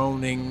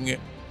groaning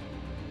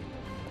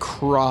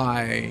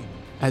cry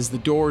as the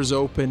doors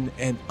open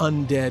and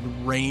undead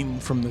rain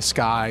from the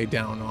sky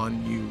down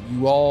on you.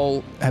 You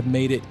all have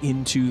made it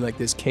into like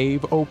this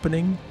cave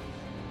opening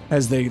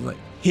as they like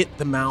hit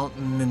the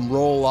mountain and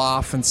roll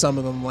off, and some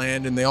of them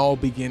land, and they all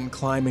begin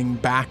climbing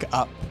back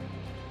up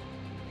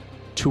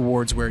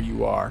towards where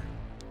you are.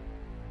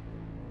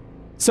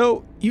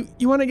 So you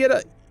want to get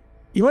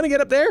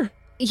up there?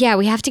 Yeah,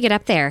 we have to get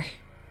up there.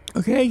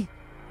 Okay.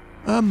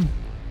 I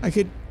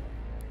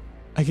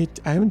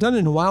haven't done it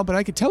in a while, but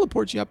I could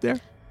teleport you up there.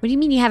 What do you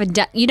mean you haven't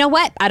done? You know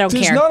what? I don't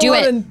care. Do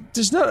it.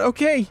 There's not.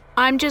 Okay.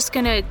 I'm just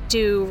gonna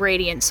do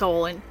Radiant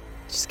Soul and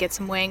just get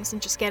some wings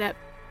and just get up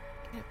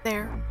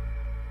there.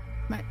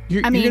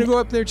 You're gonna go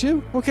up there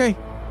too? Okay.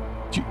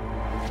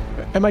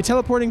 Am I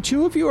teleporting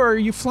two of you, or are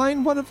you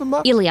flying one of them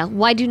up? Ilya,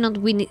 why do not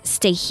we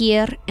stay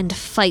here and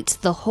fight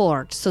the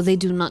horde so they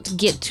do not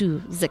get to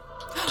the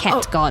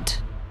cat god?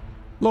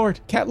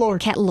 Cat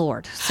lord. Cat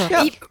lord. So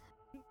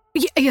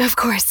Yeah, of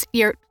course.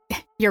 You're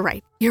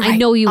right. You're right. I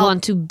know you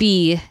want to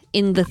be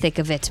in the thick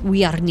of it.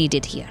 We are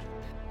needed here.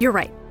 You're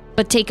right.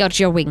 But take out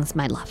your wings,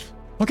 my love.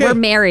 Okay. We're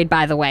married,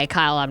 by the way,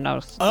 Kyle. I'm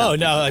no. Oh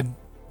no,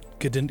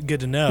 good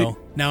to know.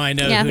 Now I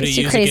know Yeah, who to these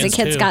two use crazy against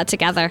kids who. got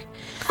together.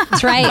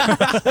 That's right.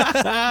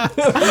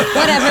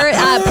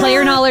 Whatever.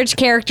 Player knowledge,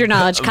 character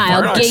knowledge.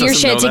 Kyle, Varnox get your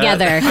doesn't know shit that.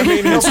 together. I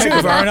mean, it's true.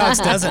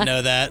 Varnox doesn't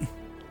know that.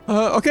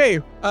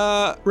 Okay.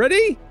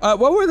 Ready?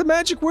 What were the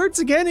magic words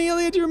again,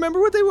 Elia? Do you remember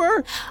what they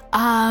were?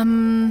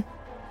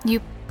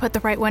 You put the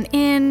right one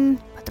in,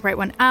 put the right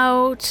one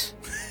out.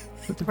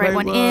 Put the right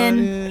one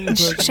in, put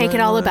the shake it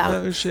right all one about.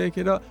 out, shake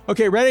it all.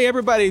 Okay, ready,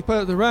 everybody?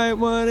 Put the right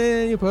one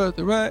in. You put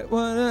the right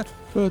one out.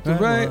 Put the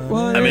right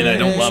one in. I mean, I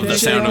don't love the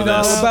shake sound of it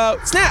all this.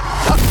 About. Snap!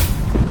 Up.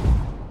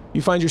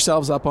 You find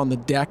yourselves up on the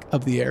deck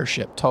of the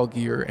airship,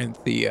 Tulgir and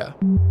Thea.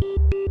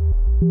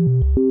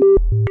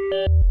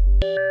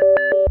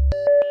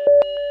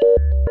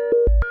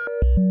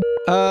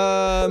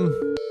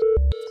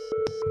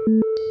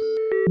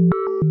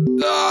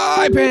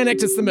 I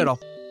panicked. It's the middle.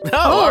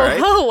 All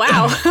right. Oh,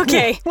 wow.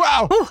 Okay.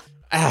 Wow.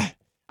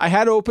 I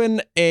had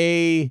open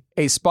a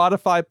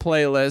Spotify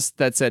playlist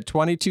that said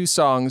 22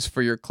 songs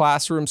for your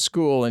classroom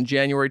school in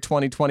January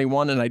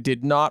 2021, and I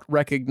did not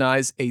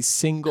recognize a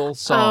single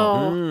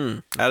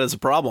song. That is a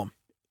problem.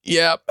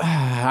 Yep.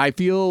 I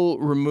feel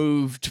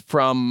removed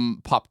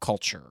from pop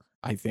culture,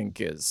 I think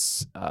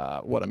is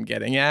what I'm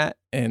getting at,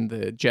 and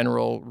the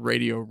general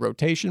radio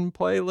rotation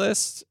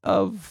playlist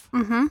of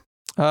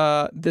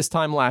this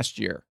time last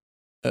year.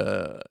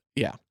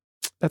 Yeah,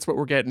 that's what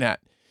we're getting at.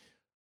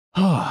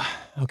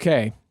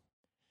 Okay.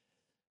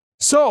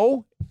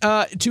 So,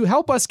 to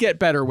help us get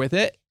better with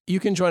it, you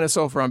can join us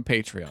over on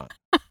Patreon.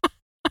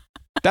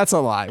 That's a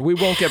lie. We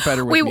won't get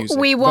better with music.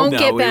 We won't No,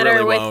 get we better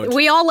really with. won't.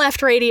 We all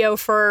left radio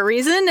for a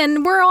reason,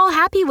 and we're all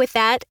happy with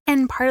that.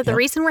 And part of the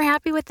reason we're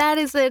happy with that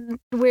is that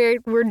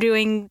we're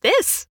doing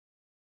this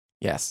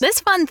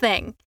fun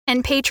thing,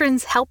 and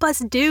patrons help us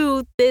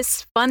do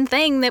this fun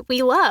thing that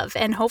we love,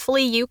 and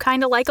hopefully you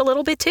kind of like a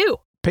little bit too.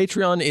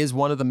 Patreon is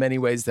one of the many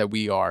ways that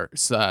we are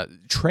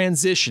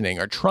transitioning,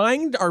 or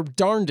trying our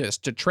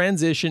darndest to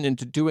transition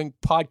into doing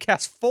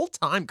podcasts full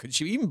time. Could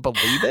you even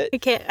believe it?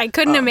 I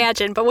couldn't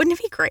imagine, but wouldn't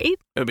it be great?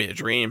 It would be a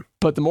dream.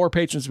 But the more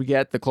patrons we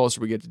get, the closer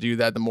we get to do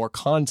that, the more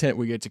content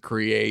we get to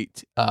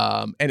create.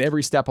 And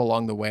every step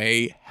along the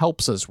way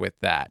helps us with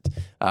that.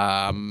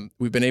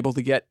 We've been able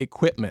to get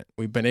equipment.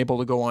 We've been able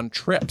to go on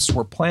trips.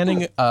 We're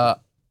planning...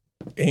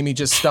 Amy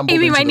just stumbled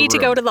Amy into might the need to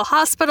room. go to the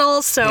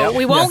hospital, so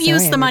we won't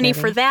use the money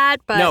for that.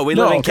 But No, we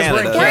live in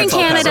Canada. we're in That's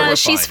all covered. Canada. We're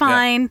She's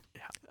fine.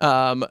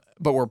 fine.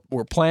 But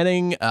we're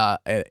planning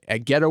a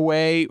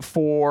getaway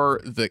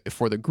for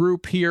the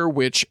group here,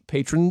 which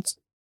patrons,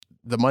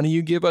 the money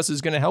you give us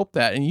is going to help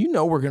that. And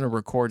we're going to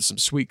record some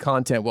sweet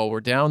content while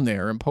we're down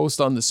there and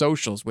post on the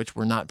socials, which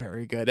we're not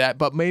very good at,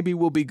 but maybe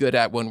we'll be good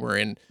at when we're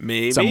in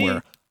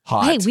somewhere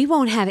hot. Hey, we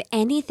won't have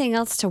anything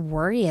else to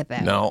worry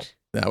about. No,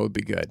 that would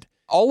be good.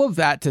 All of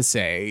that to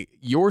say,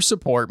 your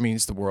support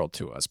means the world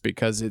to us,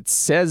 because it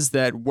says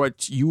that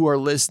what you are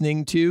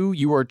listening to,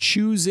 you are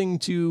choosing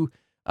to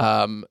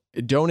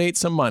donate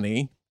some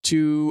money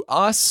to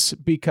us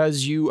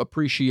because you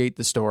appreciate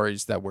the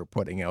stories that we're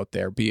putting out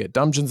there, be it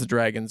Dungeons &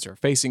 Dragons or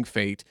Facing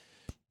Fate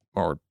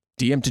or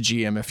DM to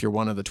GM if you're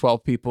one of the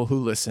 12 people who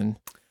listen.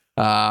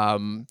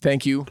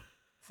 Thank you.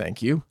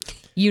 Thank you.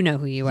 You know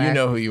who you are. You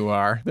know who you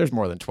are. There's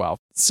more than 12.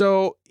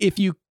 So if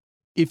you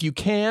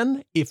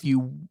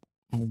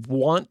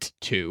want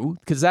to,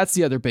 because that's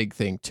the other big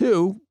thing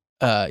too,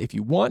 if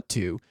you want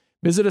to,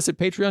 visit us at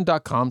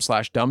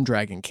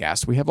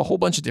patreon.com/dumbdragoncast. We have a whole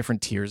bunch of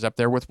different tiers up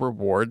there with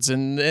rewards,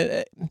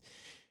 and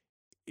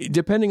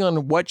depending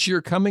on what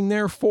you're coming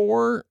there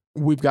for,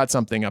 we've got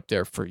something up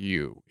there for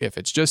you. If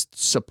it's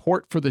just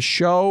support for the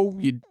show,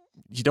 you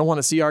don't want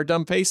to see our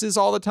dumb faces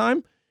all the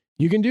time,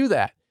 you can do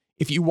that.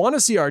 If you want to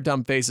see our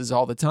dumb faces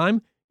all the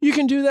time, you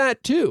can do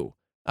that too.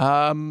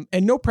 And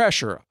no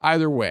pressure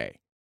either way.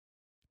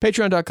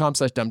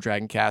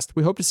 Patreon.com/dumbdragoncast.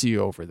 We hope to see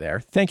you over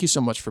there. Thank you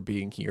so much for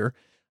being here.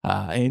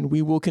 And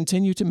we will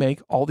continue to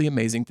make all the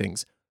amazing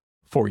things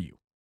for you.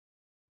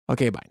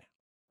 Okay, bye now.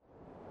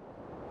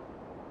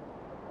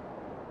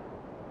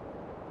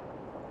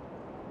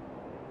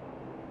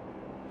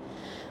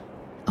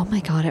 Oh my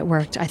God, it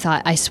worked.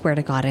 I swear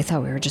to God, I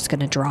thought we were just going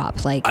to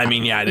drop I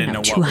didn't know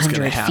what was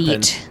going to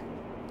happen. 200 feet.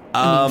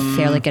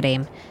 Fairly good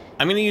aim.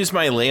 I'm going to use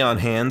my lay on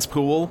hands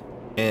pool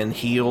and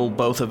heal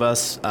both of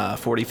us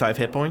 45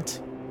 hit points.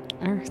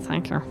 Oh,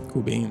 thank you.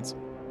 Cool beans.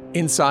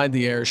 Inside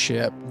the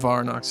airship,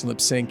 Varnox and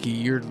Lipsinki,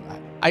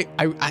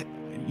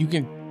 you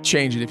can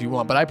change it if you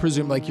want, but I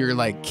presume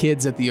you're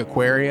kids at the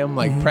aquarium,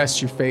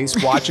 press your face,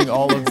 watching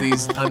all of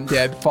these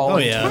undead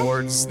falling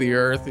towards the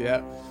earth.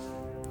 Yeah.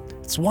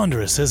 It's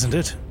wondrous, isn't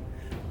it?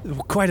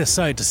 Quite a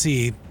sight to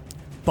see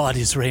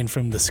bodies rain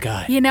from the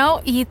sky.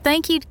 You'd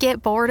think you'd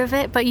get bored of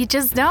it, but you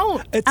just don't.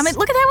 Look at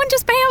that one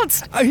just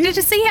bounce. Did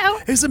you see how?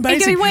 It's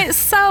amazing. It went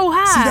so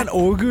high. See that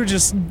ogre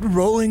just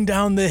rolling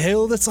down the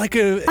hill? That's like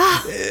a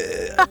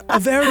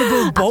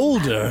veritable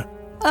boulder.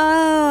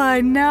 Oh, I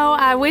know.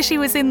 I wish he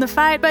was in the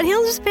fight, but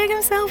he'll just pick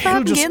himself up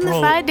and get in the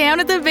fight down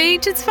at the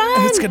beach. It's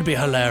fine. It's going to be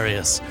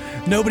hilarious.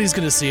 Nobody's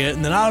going to see it,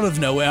 and then out of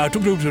nowhere,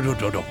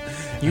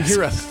 You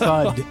hear a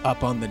thud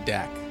up on the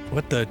deck.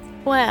 What the?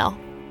 Well,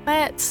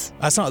 that's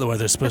not where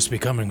they're supposed to be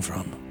coming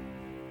from.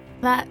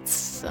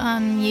 That's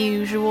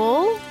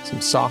unusual. Some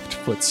soft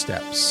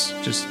footsteps,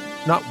 just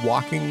not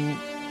walking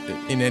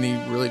in any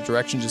really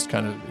direction, just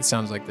kind of, it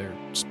sounds like they're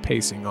just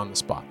pacing on the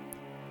spot.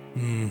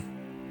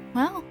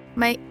 Well,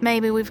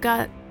 maybe we've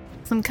got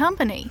some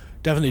company.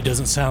 Definitely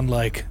doesn't sound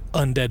like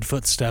undead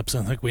footsteps.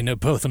 I think we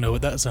both know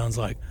what that sounds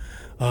like.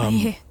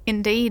 Yeah,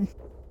 indeed.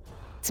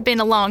 It's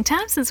been a long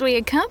time since we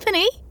had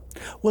company.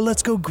 Well,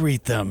 let's go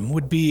greet them.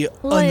 Would be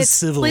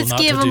uncivil let's not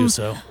give to do them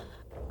so.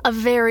 A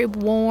very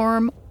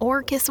warm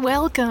Orcus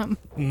welcome.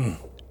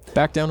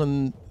 Back down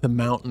on the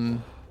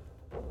mountain,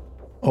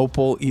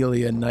 Opal,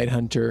 Elia, Night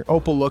Hunter.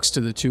 Opal looks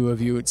to the two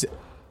of you.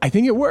 I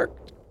think it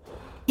worked.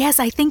 Yes,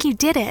 I think you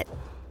did it.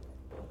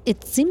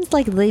 It seems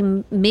like they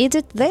made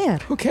it there.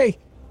 Okay.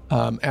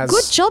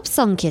 Good job,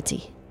 Sun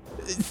Kitty.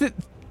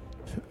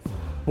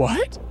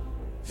 What?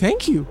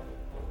 Thank you.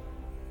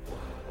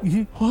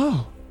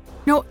 Wow.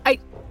 No,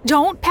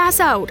 don't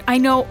pass out. I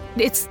know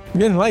it's... I'm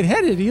getting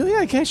lightheaded, Elia.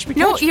 I can't be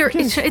No, it's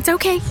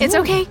okay. It's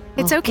okay.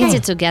 It's okay. Get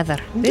it together.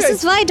 This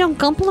is why I don't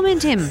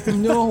compliment him.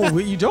 No,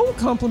 you don't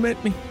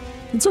compliment me.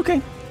 It's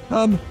okay.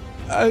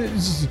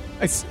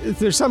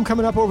 There's some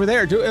coming up over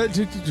there. Where's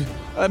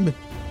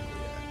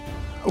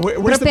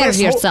Prepare the best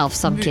yourself,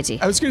 Sun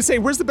Kitty. I was going to say,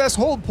 where's the best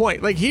hold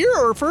point? Like here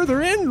or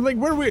further in? Like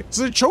where are we? Is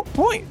it a choke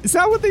point? Is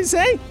that what they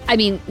say? I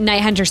mean,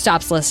 Night Hunter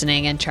stops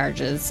listening and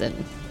charges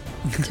and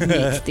to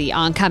meet the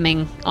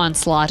oncoming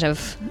onslaught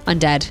of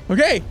undead.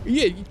 Okay,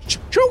 yeah,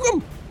 choke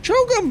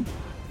him.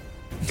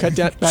 Cut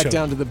back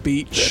down to the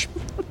beach.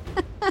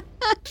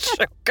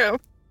 Choke him.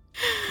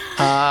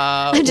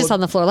 I'm just on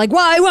the floor like,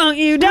 why won't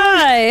you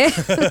die?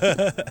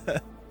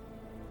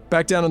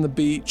 Back down on the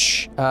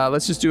beach.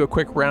 Let's just do a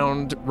quick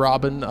round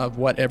robin of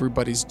what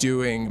everybody's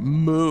doing.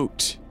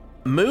 Moot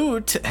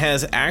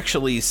has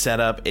actually set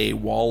up a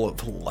wall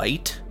of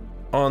light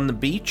on the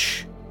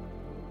beach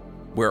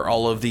where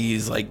all of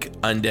these like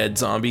undead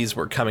zombies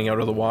were coming out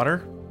of the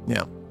water.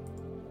 Yeah.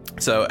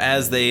 So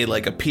as they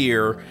like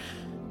appear,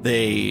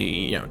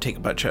 they, take a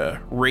bunch of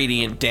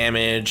radiant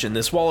damage, and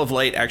this wall of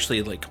light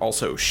actually like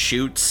also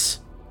shoots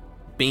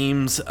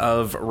beams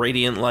of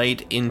radiant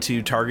light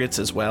into targets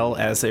as well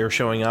as they are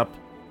showing up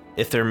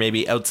if they're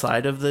maybe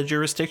outside of the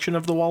jurisdiction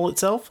of the wall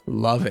itself.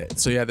 Love it.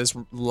 So yeah, this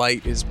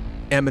light is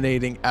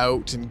emanating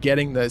out and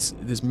getting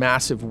this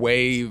massive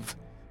wave,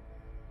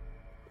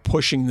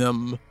 pushing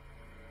them,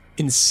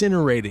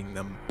 incinerating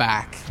them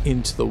back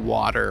into the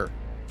water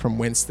from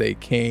whence they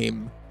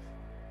came.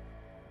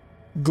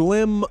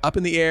 Glim up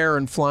in the air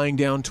and flying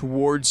down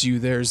towards you,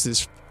 there's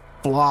this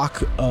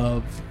flock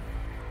of,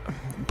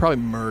 probably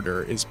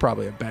murder is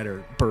probably a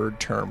better bird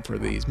term for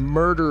these,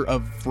 murder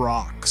of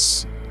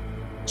rocks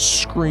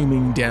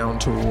screaming down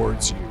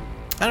towards you.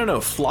 I don't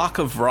know, flock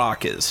of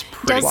rock is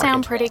pretty Does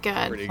sound pretty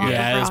good.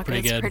 Yeah, it's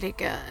pretty good. Pretty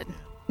good.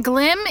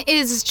 Glim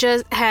is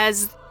just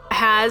has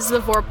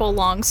the Vorpal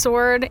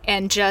longsword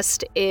and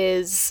just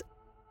is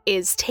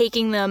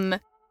taking them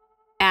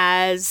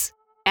as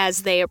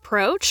they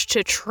approach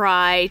to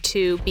try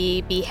to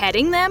be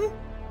beheading them.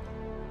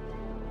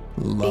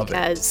 Love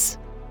because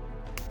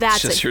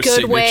that's just a your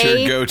good signature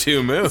way.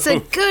 Go-to move. It's a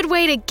good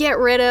way to get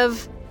rid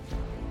of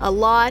a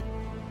lot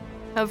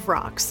of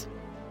rocks.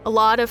 A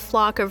lot of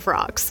flock of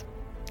rocks.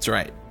 That's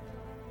right.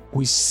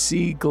 We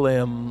see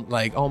Glim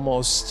like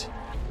almost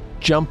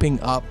jumping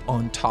up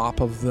on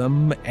top of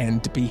them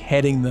and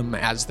beheading them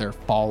as they're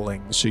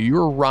falling. So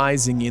you're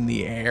rising in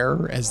the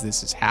air as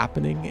this is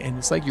happening, and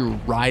it's like you're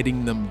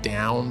riding them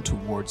down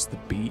towards the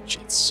beach.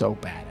 It's so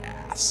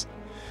badass.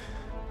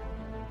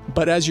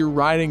 But as you're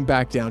riding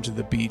back down to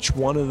the beach,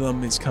 one of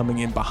them is coming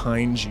in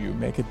behind you.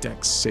 Make a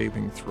dex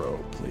saving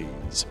throw,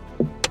 please.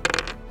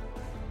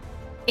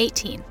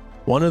 18.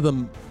 One of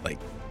them like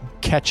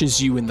catches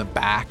you in the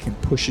back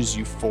and pushes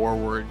you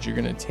forward. You're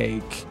going to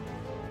take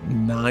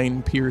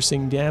 9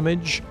 piercing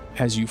damage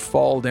as you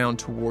fall down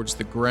towards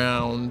the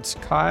ground.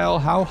 Kyle,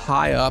 how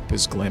high up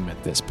is Glim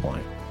at this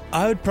point?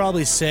 I would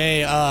probably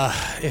say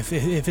if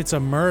it's a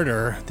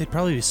murder, they'd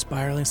probably be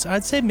spiraling. So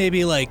I'd say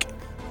maybe like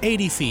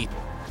 80 feet.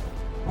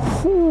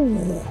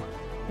 Whew.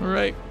 All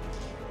right.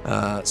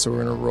 So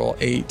we're going to roll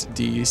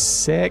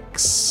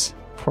 8d6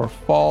 for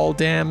fall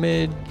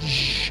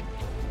damage.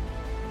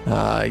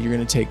 You're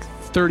going to take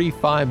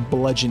 35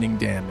 bludgeoning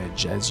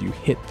damage as you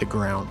hit the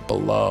ground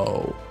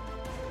below.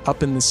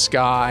 Up in the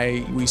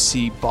sky, we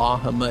see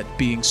Bahamut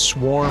being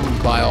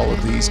swarmed by all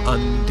of these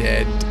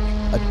undead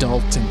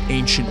adult and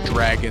ancient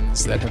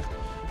dragons that have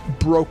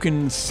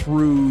broken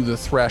through the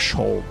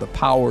threshold. The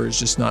power is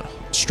just not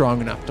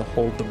strong enough to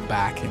hold them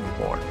back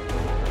anymore.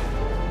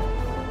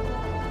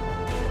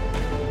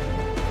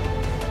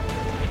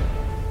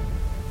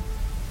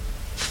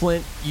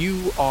 Flint,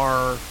 you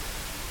are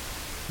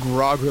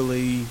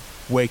groggily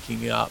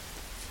waking up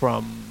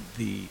from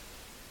the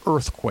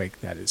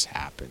earthquake that has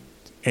happened,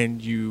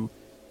 and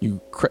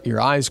your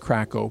eyes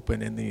crack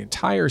open, and the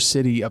entire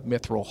city of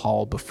Mithril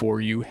Hall before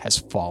you has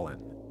fallen.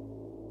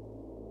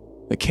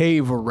 The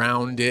cave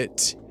around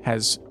it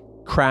has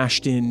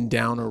crashed in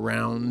down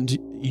around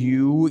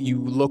you. You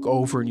look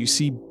over and you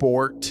see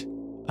Bort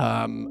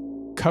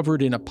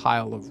covered in a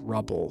pile of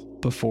rubble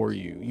before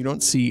you. You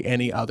don't see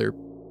any other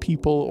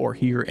people or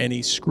hear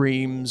any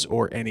screams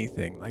or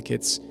anything. Like,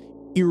 it's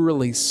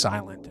eerily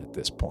silent at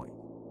this point.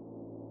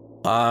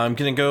 I'm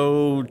gonna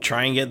go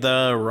try and get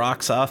the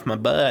rocks off my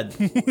bud.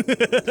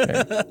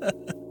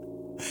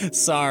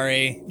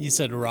 Sorry, you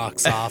said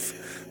rocks off.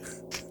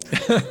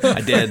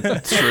 I did.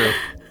 It's true.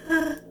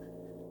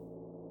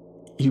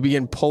 You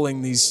begin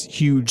pulling these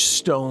huge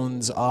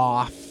stones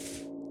off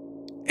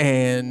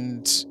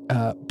and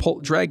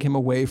drag him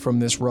away from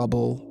this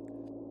rubble.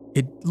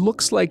 It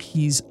looks like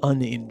he's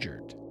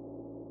uninjured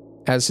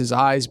as his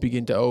eyes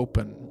begin to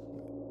open.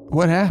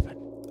 What happened?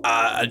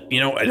 I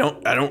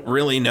don't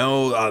really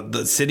know.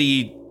 The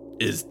city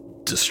is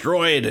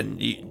destroyed,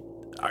 and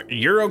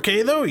you're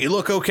okay though. You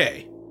look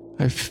okay.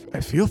 I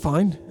feel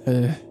fine.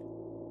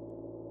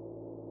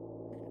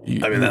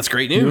 That's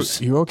great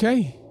news. You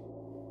okay?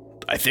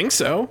 I think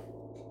so.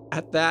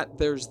 At that,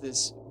 there's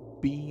this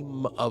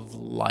beam of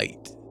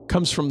light.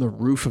 Comes from the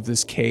roof of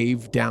this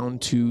cave down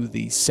to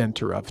the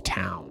center of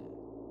town.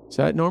 Does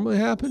that normally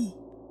happen?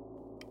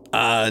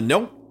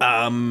 Nope.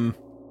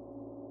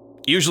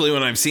 Usually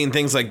when I've seen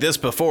things like this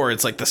before,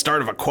 it's like the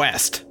start of a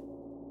quest.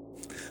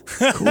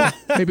 Cool.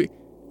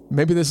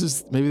 Maybe this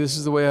is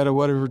the way out of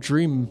whatever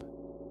dream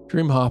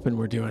hopping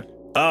we're doing.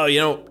 Oh,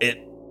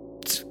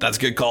 that's a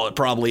good call. It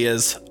probably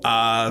is.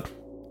 I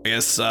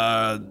guess,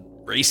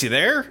 Race, you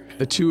there?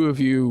 The two of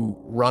you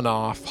run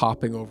off,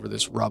 hopping over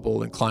this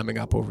rubble and climbing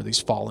up over these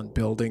fallen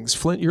buildings.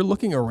 Flint, you're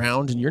looking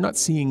around and you're not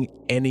seeing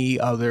any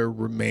other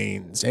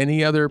remains,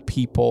 any other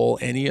people,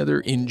 any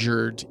other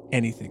injured,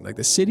 anything. Like,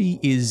 the city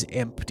is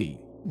empty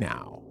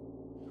now.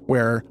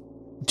 Where,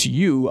 to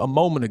you, a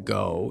moment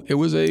ago, it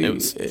was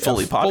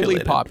fully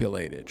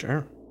populated.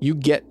 Sure. You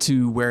get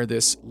to where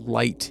this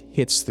light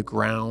hits the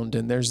ground,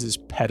 and there's this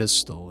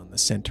pedestal in the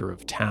center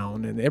of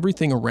town, and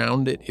everything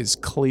around it is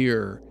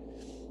clear.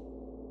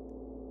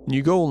 And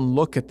you go and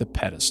look at the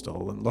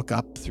pedestal and look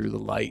up through the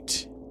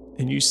light,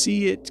 and you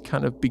see it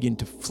kind of begin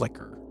to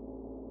flicker.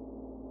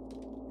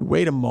 You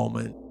wait a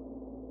moment,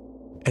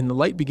 and the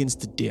light begins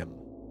to dim.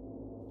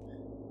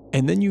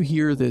 And then you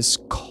hear this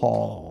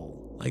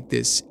call, like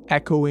this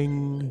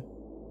echoing,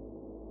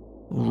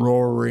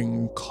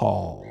 roaring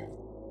call,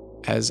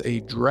 as a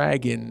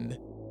dragon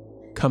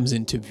comes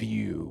into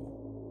view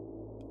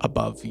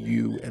above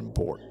you and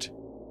Bort.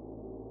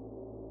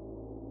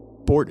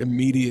 Bort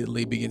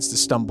immediately begins to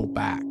stumble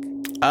back.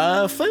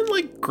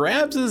 Flint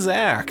grabs his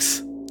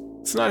axe.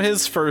 It's not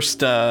his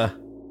first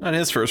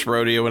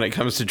rodeo when it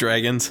comes to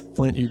dragons.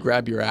 Flint, you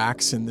grab your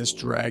axe, and this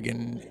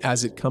dragon,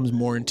 as it comes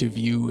more into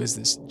view, is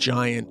this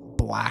giant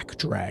black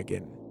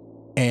dragon.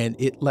 And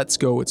it lets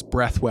go its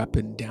breath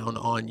weapon down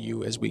on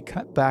you as we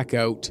cut back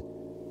out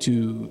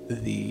to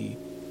the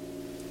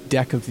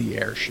deck of the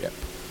airship,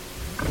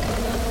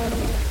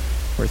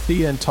 where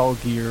Thea and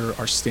Talgear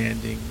are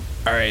standing.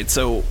 All right,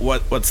 so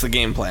what's the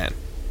game plan?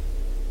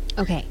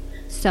 Okay,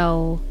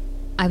 so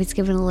I was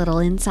given a little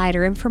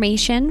insider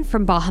information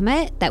from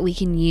Bahamut that we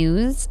can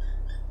use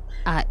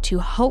to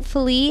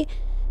hopefully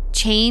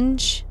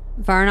change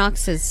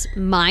Varnox's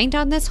mind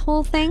on this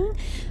whole thing.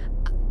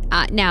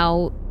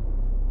 Now,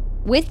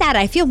 with that,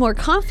 I feel more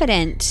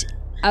confident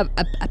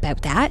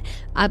about that,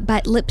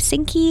 but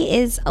Lipsinki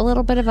is a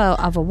little bit of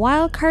a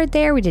wild card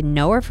there. We didn't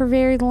know her for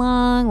very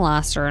long,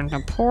 lost her in a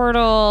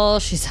portal.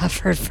 She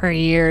suffered for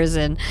years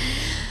and,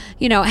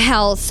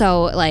 hell.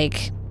 So,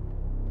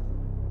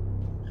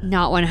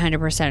 not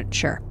 100%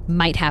 sure.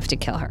 Might have to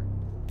kill her.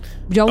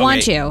 Don't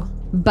want to,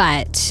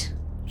 but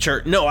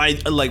sure. No,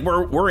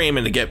 we're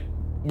aiming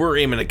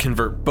to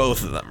convert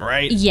both of them,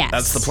 right? Yes,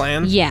 that's the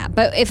plan. Yeah,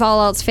 but if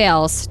all else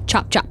fails,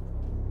 chop chop.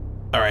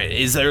 All right.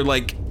 Is there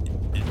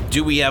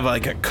do we have a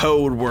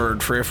code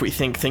word for if we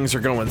think things are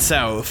going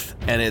south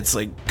and it's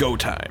go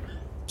time?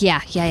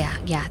 Yeah,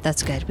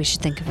 that's good. We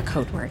should think of a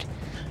code word.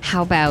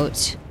 How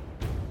about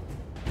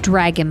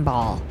Dragon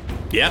Ball?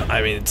 Yeah,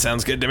 it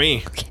sounds good to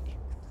me. Okay.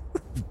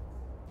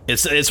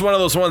 It's one of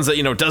those ones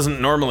that,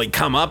 doesn't normally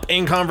come up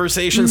in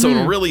conversation, so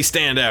it'll really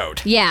stand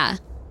out. Yeah.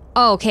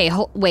 Oh, okay.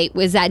 Wait,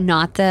 was that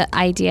not the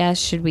idea?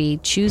 Should we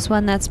choose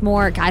one that's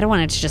more? I don't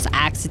want it to just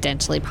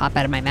accidentally pop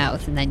out of my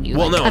mouth and then you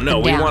cut them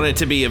down. We want it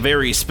to be a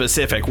very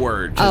specific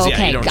word. Oh,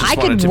 okay. I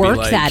could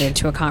work that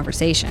into a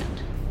conversation.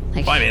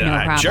 No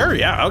problem. Sure,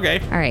 yeah, okay.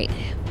 All right.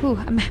 Ooh,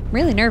 I'm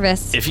really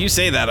nervous. If you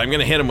say that, I'm going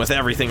to hit him with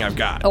everything I've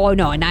got. Oh,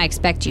 no, and I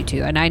expect you to,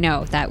 and I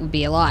know that would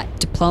be a lot.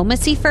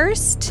 Diplomacy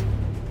first,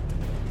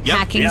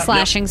 hacking,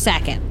 slashing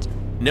second.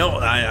 No,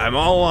 I'm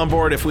all on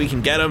board if we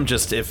can get them.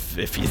 Just if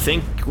you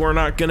think we're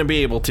not going to be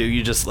able to,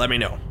 you just let me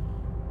know.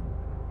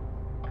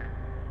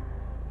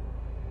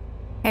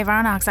 Hey,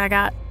 Varnox,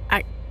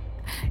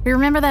 you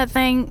remember that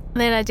thing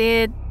that I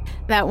did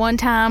that one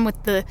time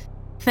with the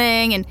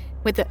thing and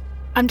with the,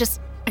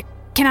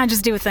 can I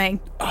just do a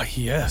thing?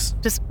 Yes.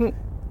 Just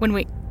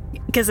when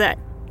because I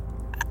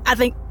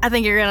think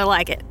you're going to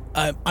like it.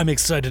 I'm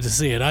excited to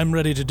see it. I'm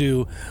ready to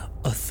do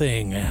a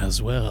thing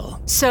as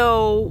well.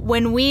 So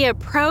when we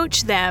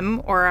approach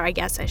them, or I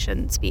guess I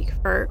shouldn't speak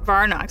for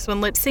Varnox, when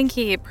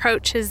Lipsinki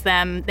approaches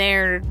them,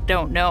 they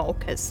don't know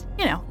because,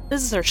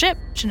 this is her ship.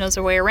 She knows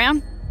her way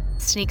around.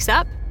 Sneaks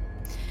up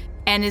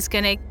and is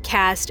going to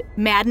cast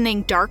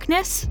Maddening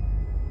Darkness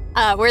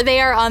where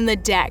they are on the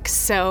deck.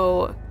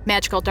 So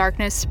magical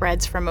darkness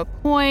spreads from a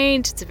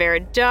point. It's very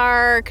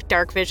dark.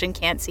 Dark vision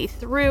can't see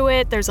through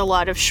it. There's a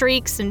lot of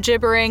shrieks and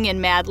gibbering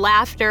and mad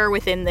laughter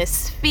within this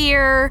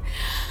sphere.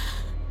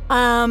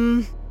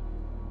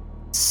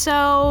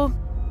 So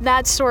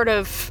that's sort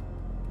of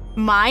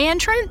my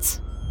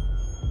entrance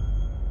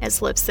as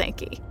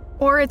Lipsinki.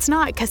 Or it's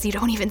not, because you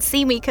don't even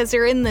see me because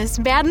you're in this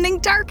maddening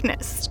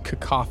darkness. This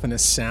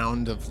cacophonous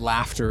sound of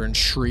laughter and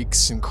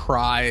shrieks and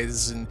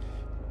cries and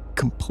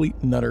complete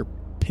and utter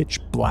pitch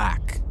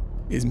black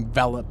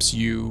envelops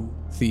you,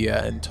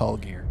 Thea and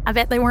Talgear. I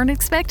bet they weren't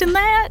expecting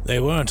that.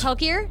 They weren't.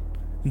 Talgear?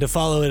 And to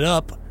follow it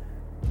up,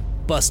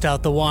 bust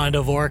out the wand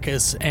of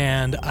Orcus,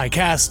 and I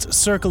cast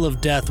Circle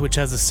of Death, which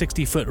has a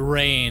 60-foot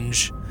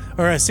range,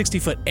 or a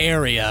 60-foot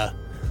area.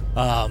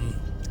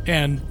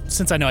 And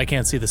since I know I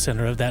can't see the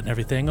center of that and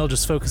everything, I'll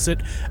just focus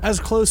it as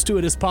close to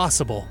it as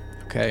possible.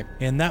 Okay.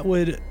 And that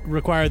would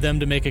require them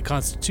to make a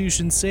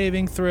Constitution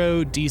saving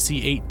throw,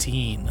 DC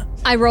 18.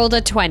 I rolled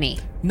a 20.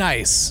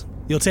 Nice.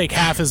 You'll take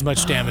half as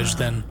much damage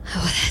then.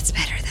 Oh, that's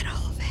better than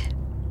all of it.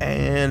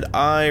 And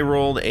I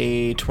rolled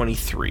a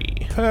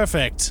 23.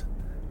 Perfect.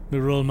 We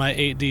rolled my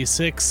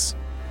 8d6.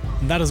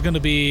 And that is going to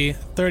be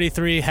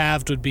 33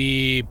 halved would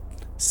be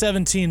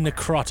 17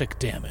 necrotic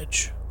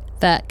damage.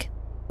 Fuck.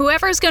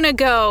 Whoever's going to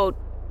go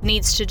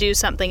needs to do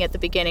something at the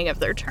beginning of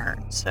their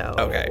turn, so...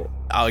 Okay.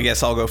 I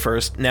guess I'll go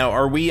first. Now,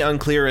 are we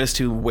unclear as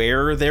to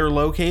where they're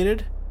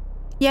located?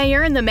 Yeah,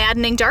 you're in the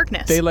maddening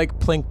darkness. They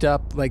plinked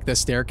up the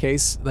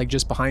staircase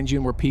just behind you,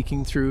 and we're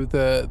peeking through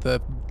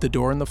the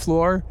door in the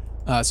floor,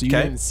 so you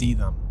didn't see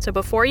them. So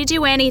before you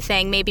do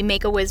anything, maybe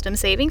make a wisdom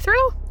saving throw?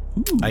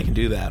 Ooh. I can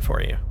do that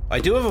for you. I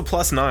do have a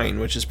 +9,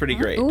 which is pretty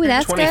great. Ooh,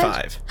 that's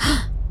 25.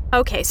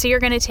 Okay, so you're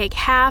going to take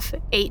half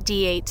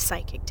 8d8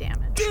 psychic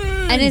damage.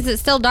 And is it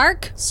still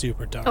dark?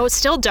 Super dark. Oh, it's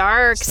still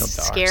dark. So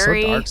dark,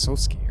 Scary. so dark, so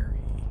scary.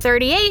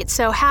 38,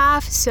 so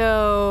half,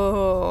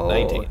 so...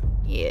 19.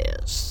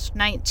 Yes,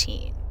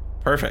 19.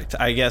 Perfect.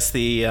 I guess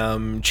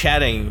the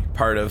chatting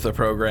part of the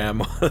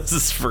program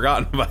was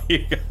forgotten by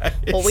you guys.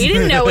 Well, we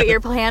didn't know what your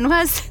plan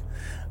was.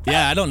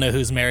 Yeah, I don't know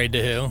who's married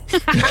to who.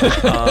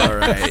 All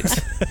right.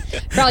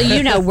 For all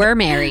you know, we're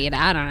married.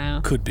 I don't know.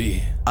 Could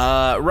be.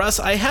 Russ,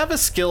 I have a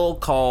skill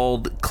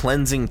called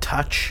Cleansing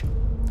Touch,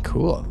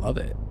 Cool, I love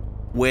it.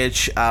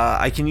 which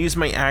I can use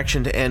my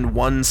action to end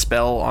one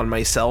spell on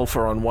myself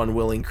or on one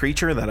willing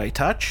creature that I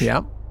touch.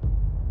 Yeah,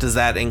 Does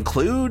that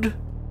include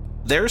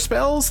their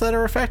spells that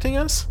are affecting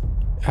us?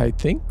 I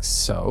think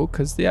so,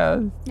 because,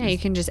 Yeah, you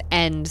can just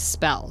end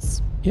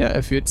spells.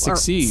 if it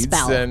succeeds,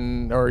 spell.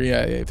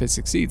 if it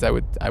succeeds,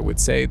 I would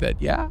say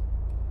that, yeah.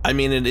 I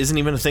mean, it isn't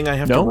even a thing I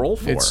have No, to roll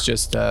for. it's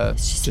just a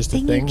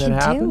thing thing you that can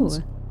happens.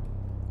 do.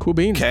 Cool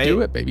beans, Okay.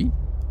 do it, baby.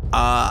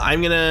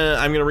 I'm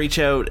gonna reach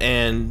out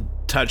and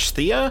touch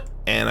Thea,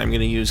 and I'm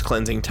gonna use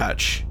Cleansing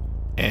Touch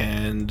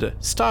and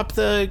stop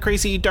the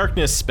crazy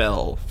darkness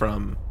spell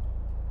from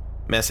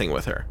messing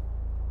with her.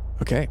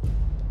 Okay.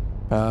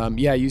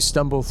 You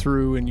stumble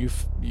through and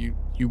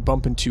you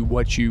bump into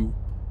what you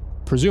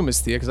presume is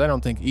Thea, because I don't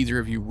think either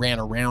of you ran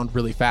around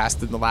really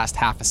fast in the last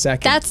half a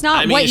second. That's not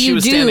I mean, what she you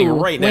was do. standing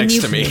right when next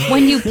you, to me.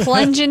 When you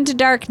plunge into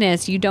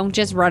darkness, you don't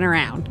just run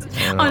around.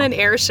 On an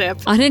airship.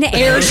 On an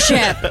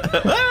airship,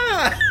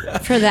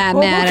 for that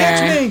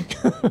matter.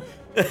 Catch me!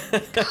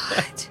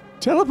 God.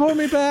 Teleport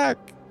me back.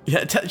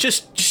 Yeah,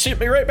 just shoot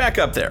me right back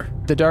up there.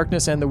 The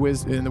darkness and the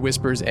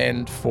whispers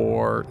end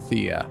for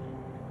Thea.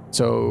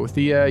 So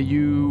Thea,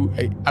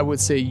 I would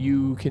say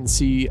you can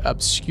see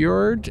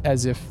obscured,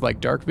 as if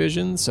dark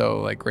vision,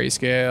 so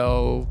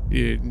grayscale,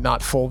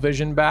 not full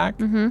vision back,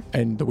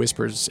 and the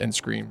whispers and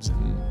screams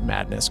and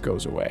madness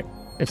goes away.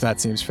 If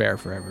that seems fair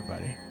for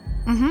everybody.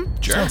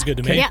 Sure. Sounds good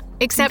to me. Yeah,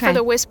 except for Okay.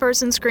 the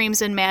whispers and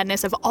screams and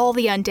madness of all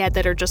the undead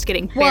that are just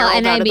getting barreled Well,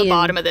 and out I of the mean,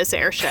 bottom of this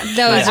airship.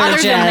 Those are Other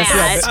just... than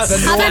that, That's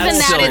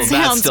it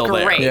still sounds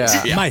there. great.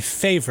 Yeah. My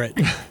favorite.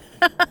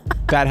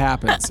 That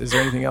happens. Is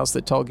there anything else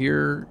that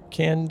Talgear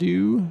can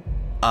do?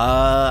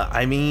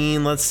 I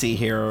mean, let's see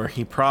here.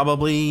 He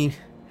probably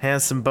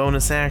has some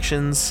bonus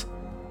actions.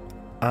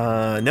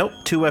 Nope.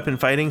 2-weapon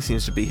fighting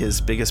seems to be his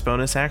biggest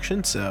bonus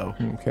action, so...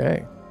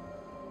 Okay.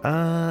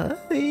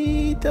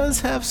 He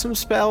does have some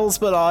spells,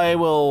 but I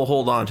will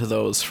hold on to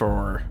those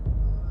for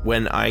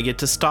when I get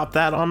to stop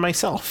that on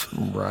myself.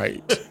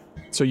 Right.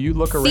 So you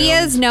look around.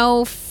 Thea's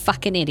no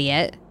fucking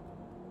idiot.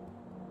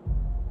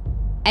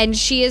 And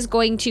she is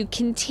going to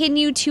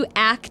continue to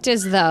act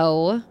as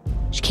though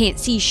she can't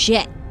see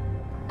shit.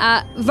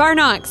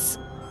 Varnox,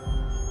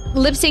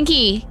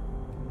 Lipsinki,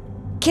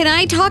 can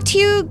I talk to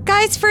you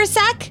guys for a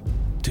sec?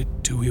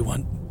 Do we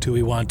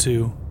want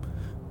to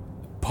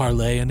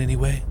parlay in any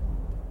way?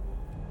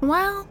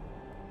 Well,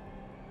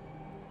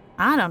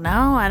 I don't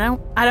know.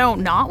 I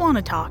don't not want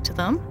to talk to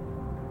them.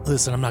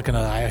 Listen, I'm not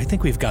gonna lie. I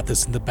think we've got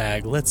this in the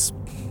bag. Let's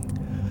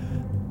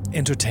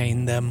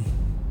entertain them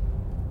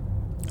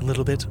a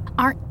little bit.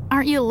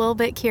 Aren't you a little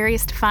bit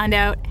curious to find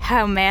out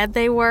how mad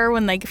they were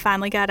when they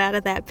finally got out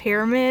of that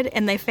pyramid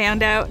and they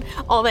found out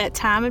all that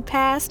time had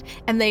passed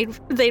and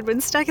they'd been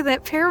stuck in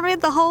that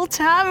pyramid the whole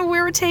time and we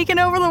were taking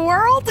over the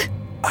world?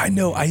 I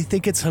know. I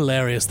think it's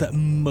hilarious that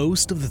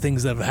most of the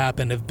things that have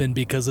happened have been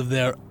because of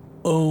their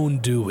own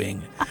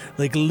doing.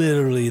 Like,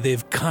 literally,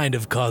 they've kind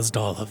of caused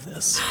all of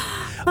this.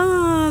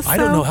 I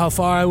don't know how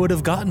far I would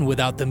have gotten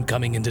without them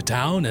coming into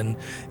town and,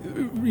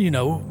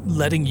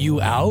 letting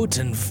you out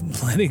and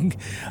letting...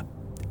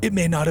 It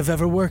may not have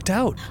ever worked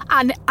out.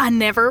 I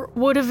never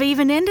would have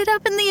even ended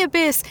up in the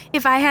abyss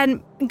if I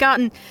hadn't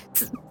gotten,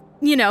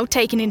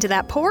 taken into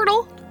that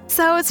portal.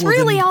 So it's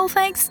all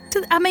thanks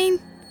to,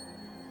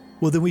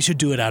 Well, then we should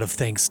do it out of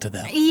thanks to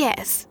them.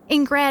 Yes,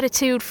 in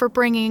gratitude for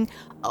bringing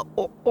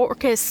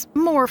Orcus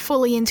more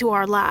fully into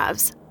our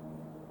lives.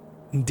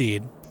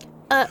 Indeed.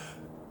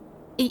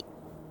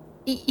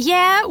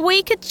 Yeah,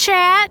 we could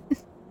chat.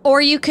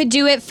 Or you could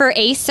do it for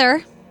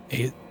Acer.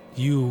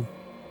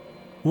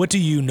 What do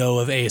you know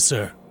of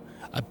Acer?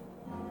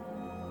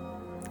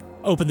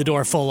 Open the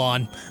door full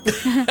on.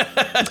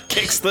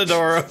 Kicks the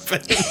door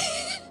open.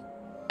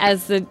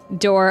 As the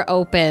door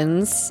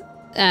opens,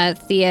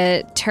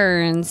 Thea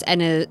turns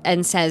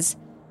and says,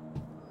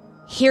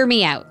 "Hear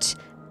me out,"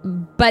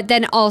 but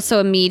then also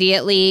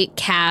immediately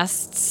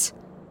casts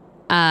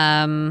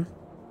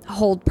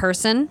hold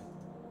person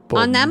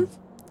on them.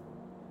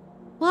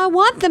 Well, I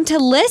want them to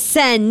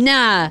listen.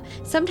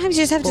 Sometimes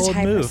you just have to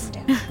tie a person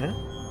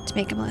down to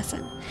make them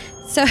listen.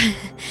 So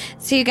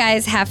you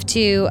guys have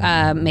to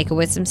make a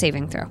wisdom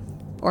saving throw,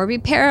 or be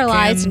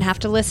paralyzed and have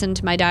to listen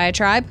to my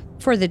diatribe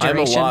for the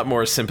duration. I'm a lot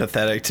more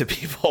sympathetic to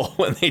people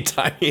when they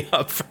tie me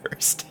up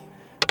first.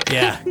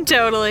 Yeah.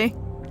 Totally.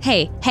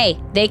 Hey,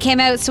 they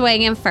came out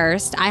swinging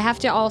first. I have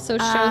to also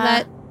show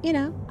that,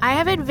 I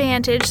have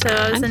advantage, so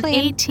it was I'm an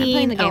playing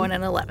 18 the game. and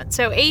an 11.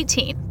 So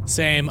 18.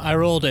 Same. I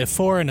rolled a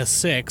 4 and a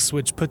 6,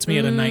 which puts me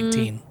at a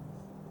 19.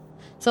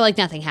 So,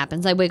 nothing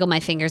happens. I wiggle my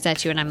fingers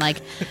at you, and I'm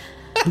like...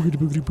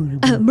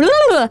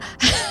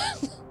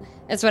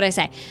 That's what I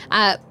say.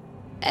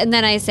 And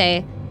then I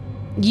say,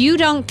 you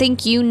don't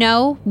think you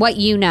know what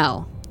you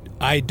know.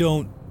 I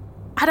don't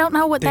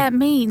know what that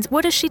means.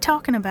 What is she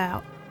talking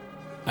about?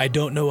 I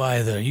don't know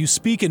either. You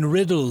speak in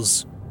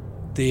riddles,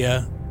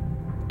 Thea.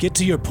 Get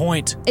to your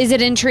point. Is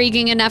it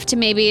intriguing enough to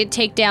maybe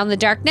take down the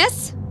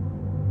darkness?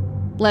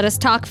 Let us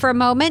talk for a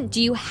moment.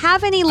 Do you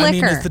have any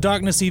liquor? Is the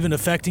darkness even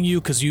affecting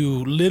you? Because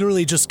you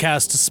literally just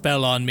cast a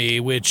spell on me,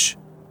 which...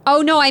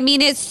 Oh, no,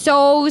 it's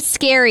so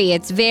scary.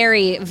 It's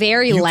very,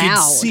 very loud. You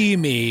can see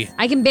me.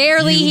 I can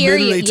barely hear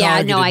you.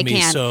 Yeah, no, I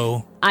can.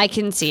 So I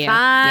can see you.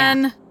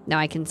 Fine. Yeah. No,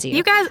 I can see you.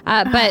 You guys...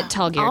 but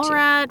tall gear, too. All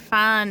right,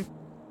 fine.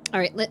 All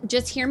right,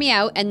 just hear me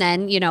out, and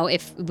then,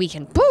 if we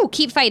can,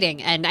 keep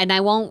fighting, and I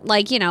won't,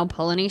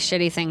 pull any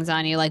shitty things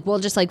on you. We'll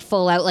just,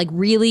 full out,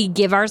 really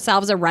give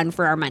ourselves a run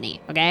for our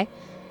money, okay?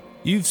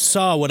 You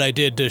saw what I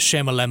did to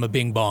Shamalama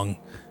Bing Bong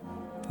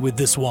with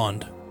this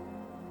wand.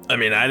 I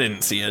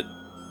didn't see it.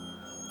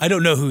 I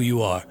don't know who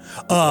you are.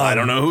 I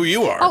don't know who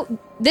you are. Oh,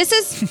 this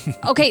is...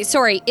 Okay,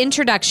 sorry.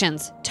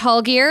 Introductions.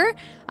 Tallgear.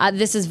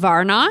 This is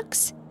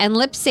Varnox and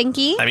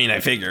Lipsinky. I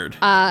figured.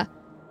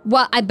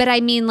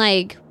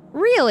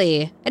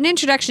 Really, an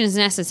introduction is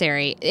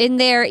necessary. In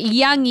their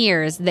young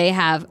years, they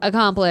have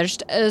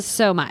accomplished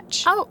so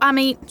much. Oh,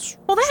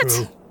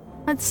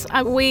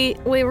 we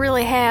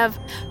really have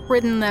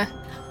ridden the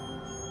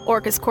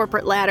Orcus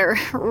corporate ladder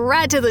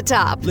right to the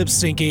top.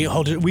 Lipsinky,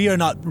 hold it. We are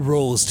not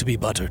rolls to be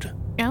buttered.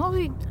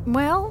 Oh,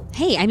 well...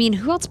 Hey,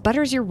 who else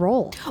butters your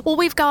roll? Well,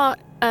 we've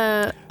got,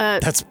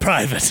 That's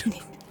private.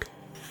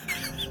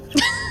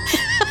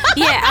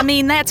 Yeah,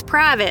 that's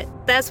private.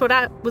 That's what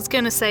I was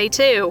gonna say,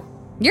 too.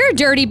 You're a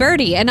dirty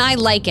birdie, and I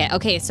like it.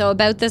 Okay, so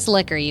about this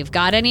liquor, you've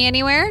got any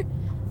anywhere?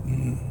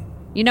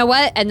 You know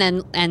what?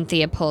 And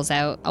Thea pulls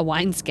out a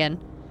wineskin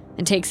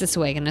and takes a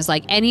swig and is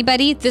like,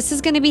 anybody? This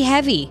is gonna be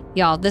heavy,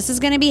 y'all. This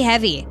is gonna be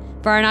heavy.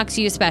 Varnox,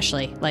 you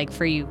especially.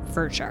 For you,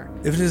 for sure.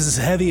 If it is as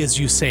heavy as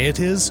you say it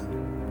is,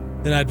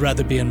 then I'd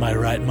rather be in my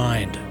right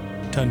mind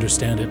to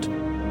understand it.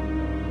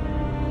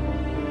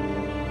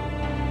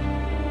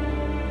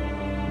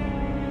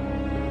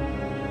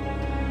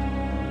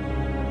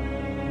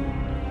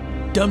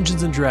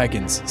 Dungeons &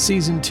 Dragons,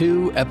 Season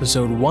 2,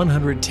 Episode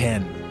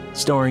 110,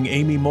 starring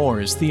Amy Moore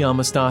as Thea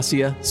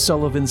Amastasia,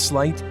 Sullivan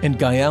Slight, and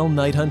Gael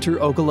Nighthunter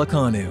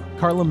Ogalakanu,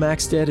 Carla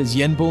Maxted as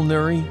Yenbul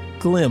Nuri,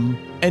 Glim,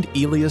 and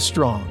Elia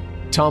Strong,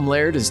 Tom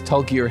Laird as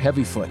Tulgir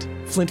Heavyfoot,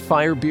 Flint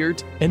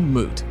Firebeard, and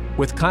Moot,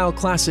 with Kyle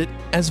Classett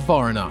as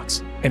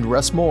Varanox, and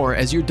Russ Moore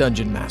as your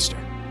Dungeon Master.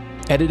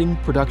 Editing,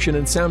 production,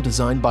 and sound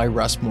design by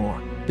Russ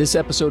Moore. This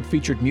episode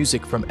featured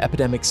music from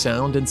Epidemic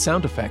Sound and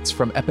sound effects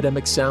from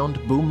Epidemic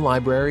Sound, Boom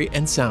Library,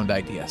 and Sound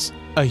Ideas.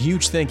 A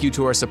huge thank you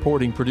to our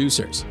supporting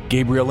producers,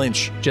 Gabriel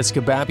Lynch, Jessica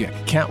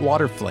Babiak, Kat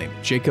Waterflame,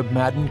 Jacob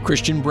Madden,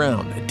 Christian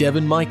Brown,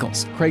 Devin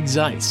Michaels, Craig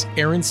Zeiss,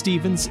 Aaron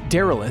Stevens,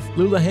 Derelith,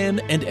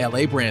 Lulahan, and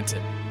L.A.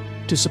 Branton.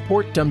 To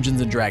support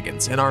Dungeons &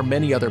 Dragons and our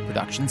many other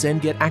productions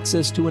and get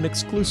access to an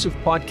exclusive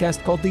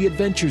podcast called The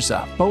Adventures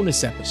Of,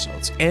 bonus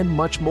episodes, and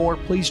much more,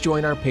 please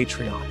join our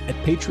Patreon at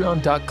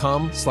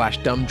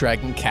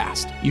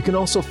patreon.com/dumbdragoncast. You can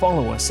also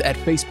follow us at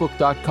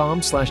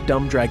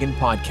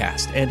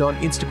facebook.com/dumbdragonpodcast and on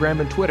Instagram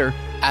and Twitter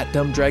at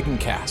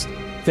dumbdragoncast.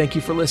 Thank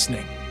you for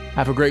listening.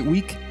 Have a great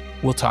week.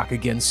 We'll talk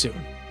again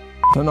soon.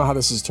 I don't know how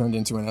this has turned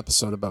into an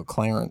episode about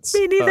Clarence.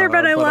 Me neither,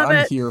 but I love I'm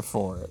it. here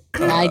for it.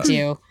 I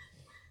do.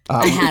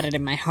 I had it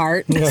in my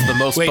heart. It's the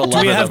most beloved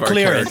do we have of our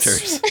clearance?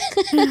 characters.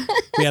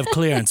 We have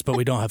clearance, but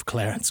we don't have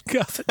Clarence.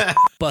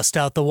 Bust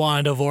out the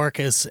wand of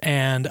Orcus,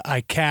 and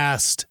I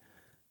clicked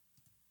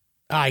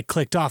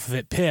off of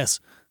it, piss.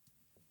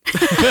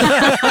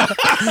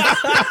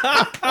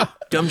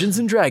 Dungeons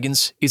 &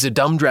 Dragons is a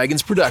Dumb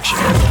Dragons production.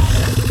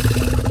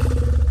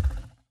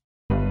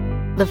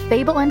 The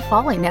Fable and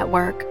Folly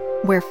Network,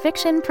 where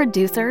fiction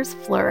producers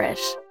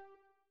flourish.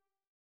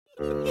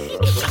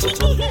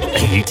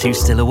 Are you two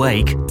still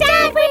awake?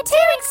 Dad, we're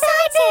too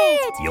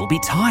excited! You'll be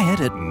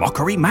tired at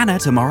Mockery Manor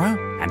tomorrow,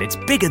 and it's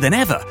bigger than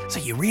ever, so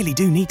you really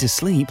do need to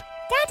sleep.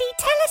 Daddy,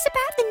 tell us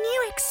about the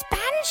new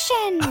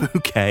expansion!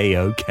 Okay.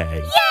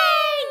 Yay!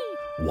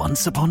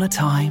 Once upon a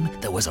time,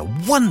 there was a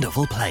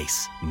wonderful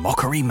place,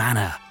 Mockery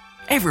Manor.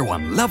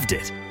 Everyone loved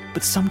it,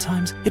 but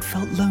sometimes it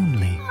felt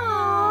lonely.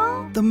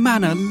 The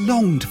manor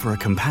longed for a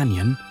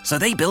companion, so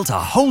they built a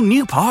whole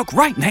new park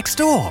right next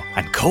door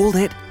and called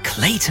it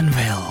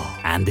Claytonville.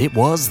 And it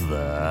was the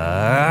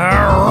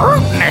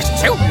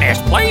rootinest,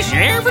 tootinest place you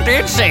ever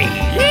did see.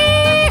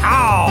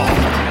 Yee-haw!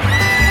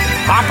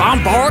 Hop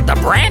on board the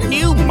brand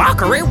new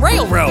Mockery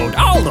Railroad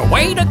all the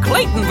way to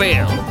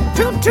Claytonville.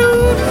 Toot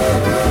toot!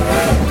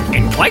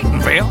 In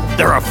Claytonville,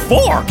 there are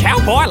 4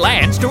 cowboy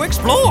lands to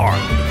explore.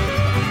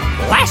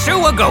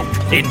 Lasso a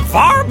goat in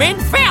Farming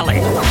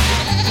Valley.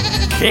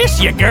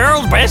 Kiss your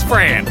girl's best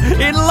friend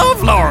in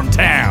Lovelorn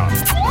Town.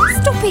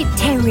 Stop it,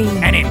 Terry.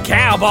 And in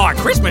Cowboy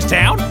Christmas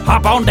Town,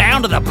 hop on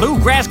down to the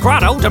Bluegrass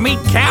Grotto to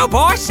meet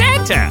Cowboy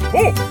Santa.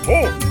 Ho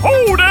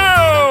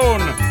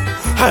down!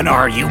 And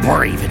are you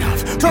brave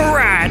enough to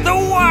ride the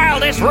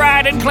wildest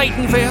ride in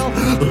Claytonville?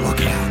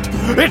 Look out,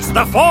 it's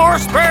the 4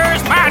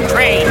 Spurs Mine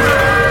Train.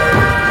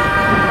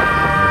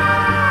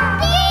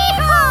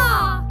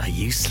 Yeehaw! Are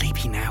you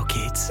sleepy now,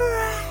 kids?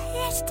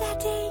 Yes,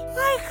 Daddy.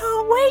 I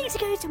can't wait to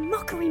go to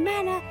Mockery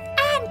Manor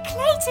and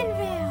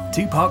Claytonville.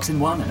 2 parks in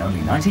one and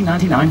only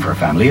 $19.99 for a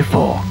family of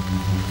 4.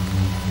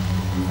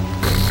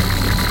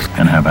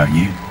 And how about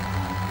you?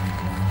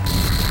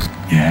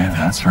 Yeah,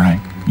 that's right.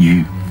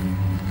 You,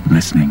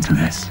 listening to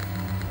this.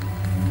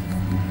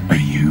 Are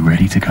you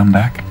ready to come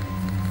back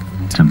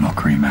to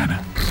Mockery Manor?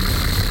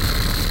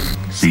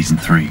 Season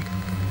 3,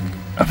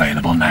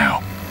 available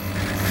now.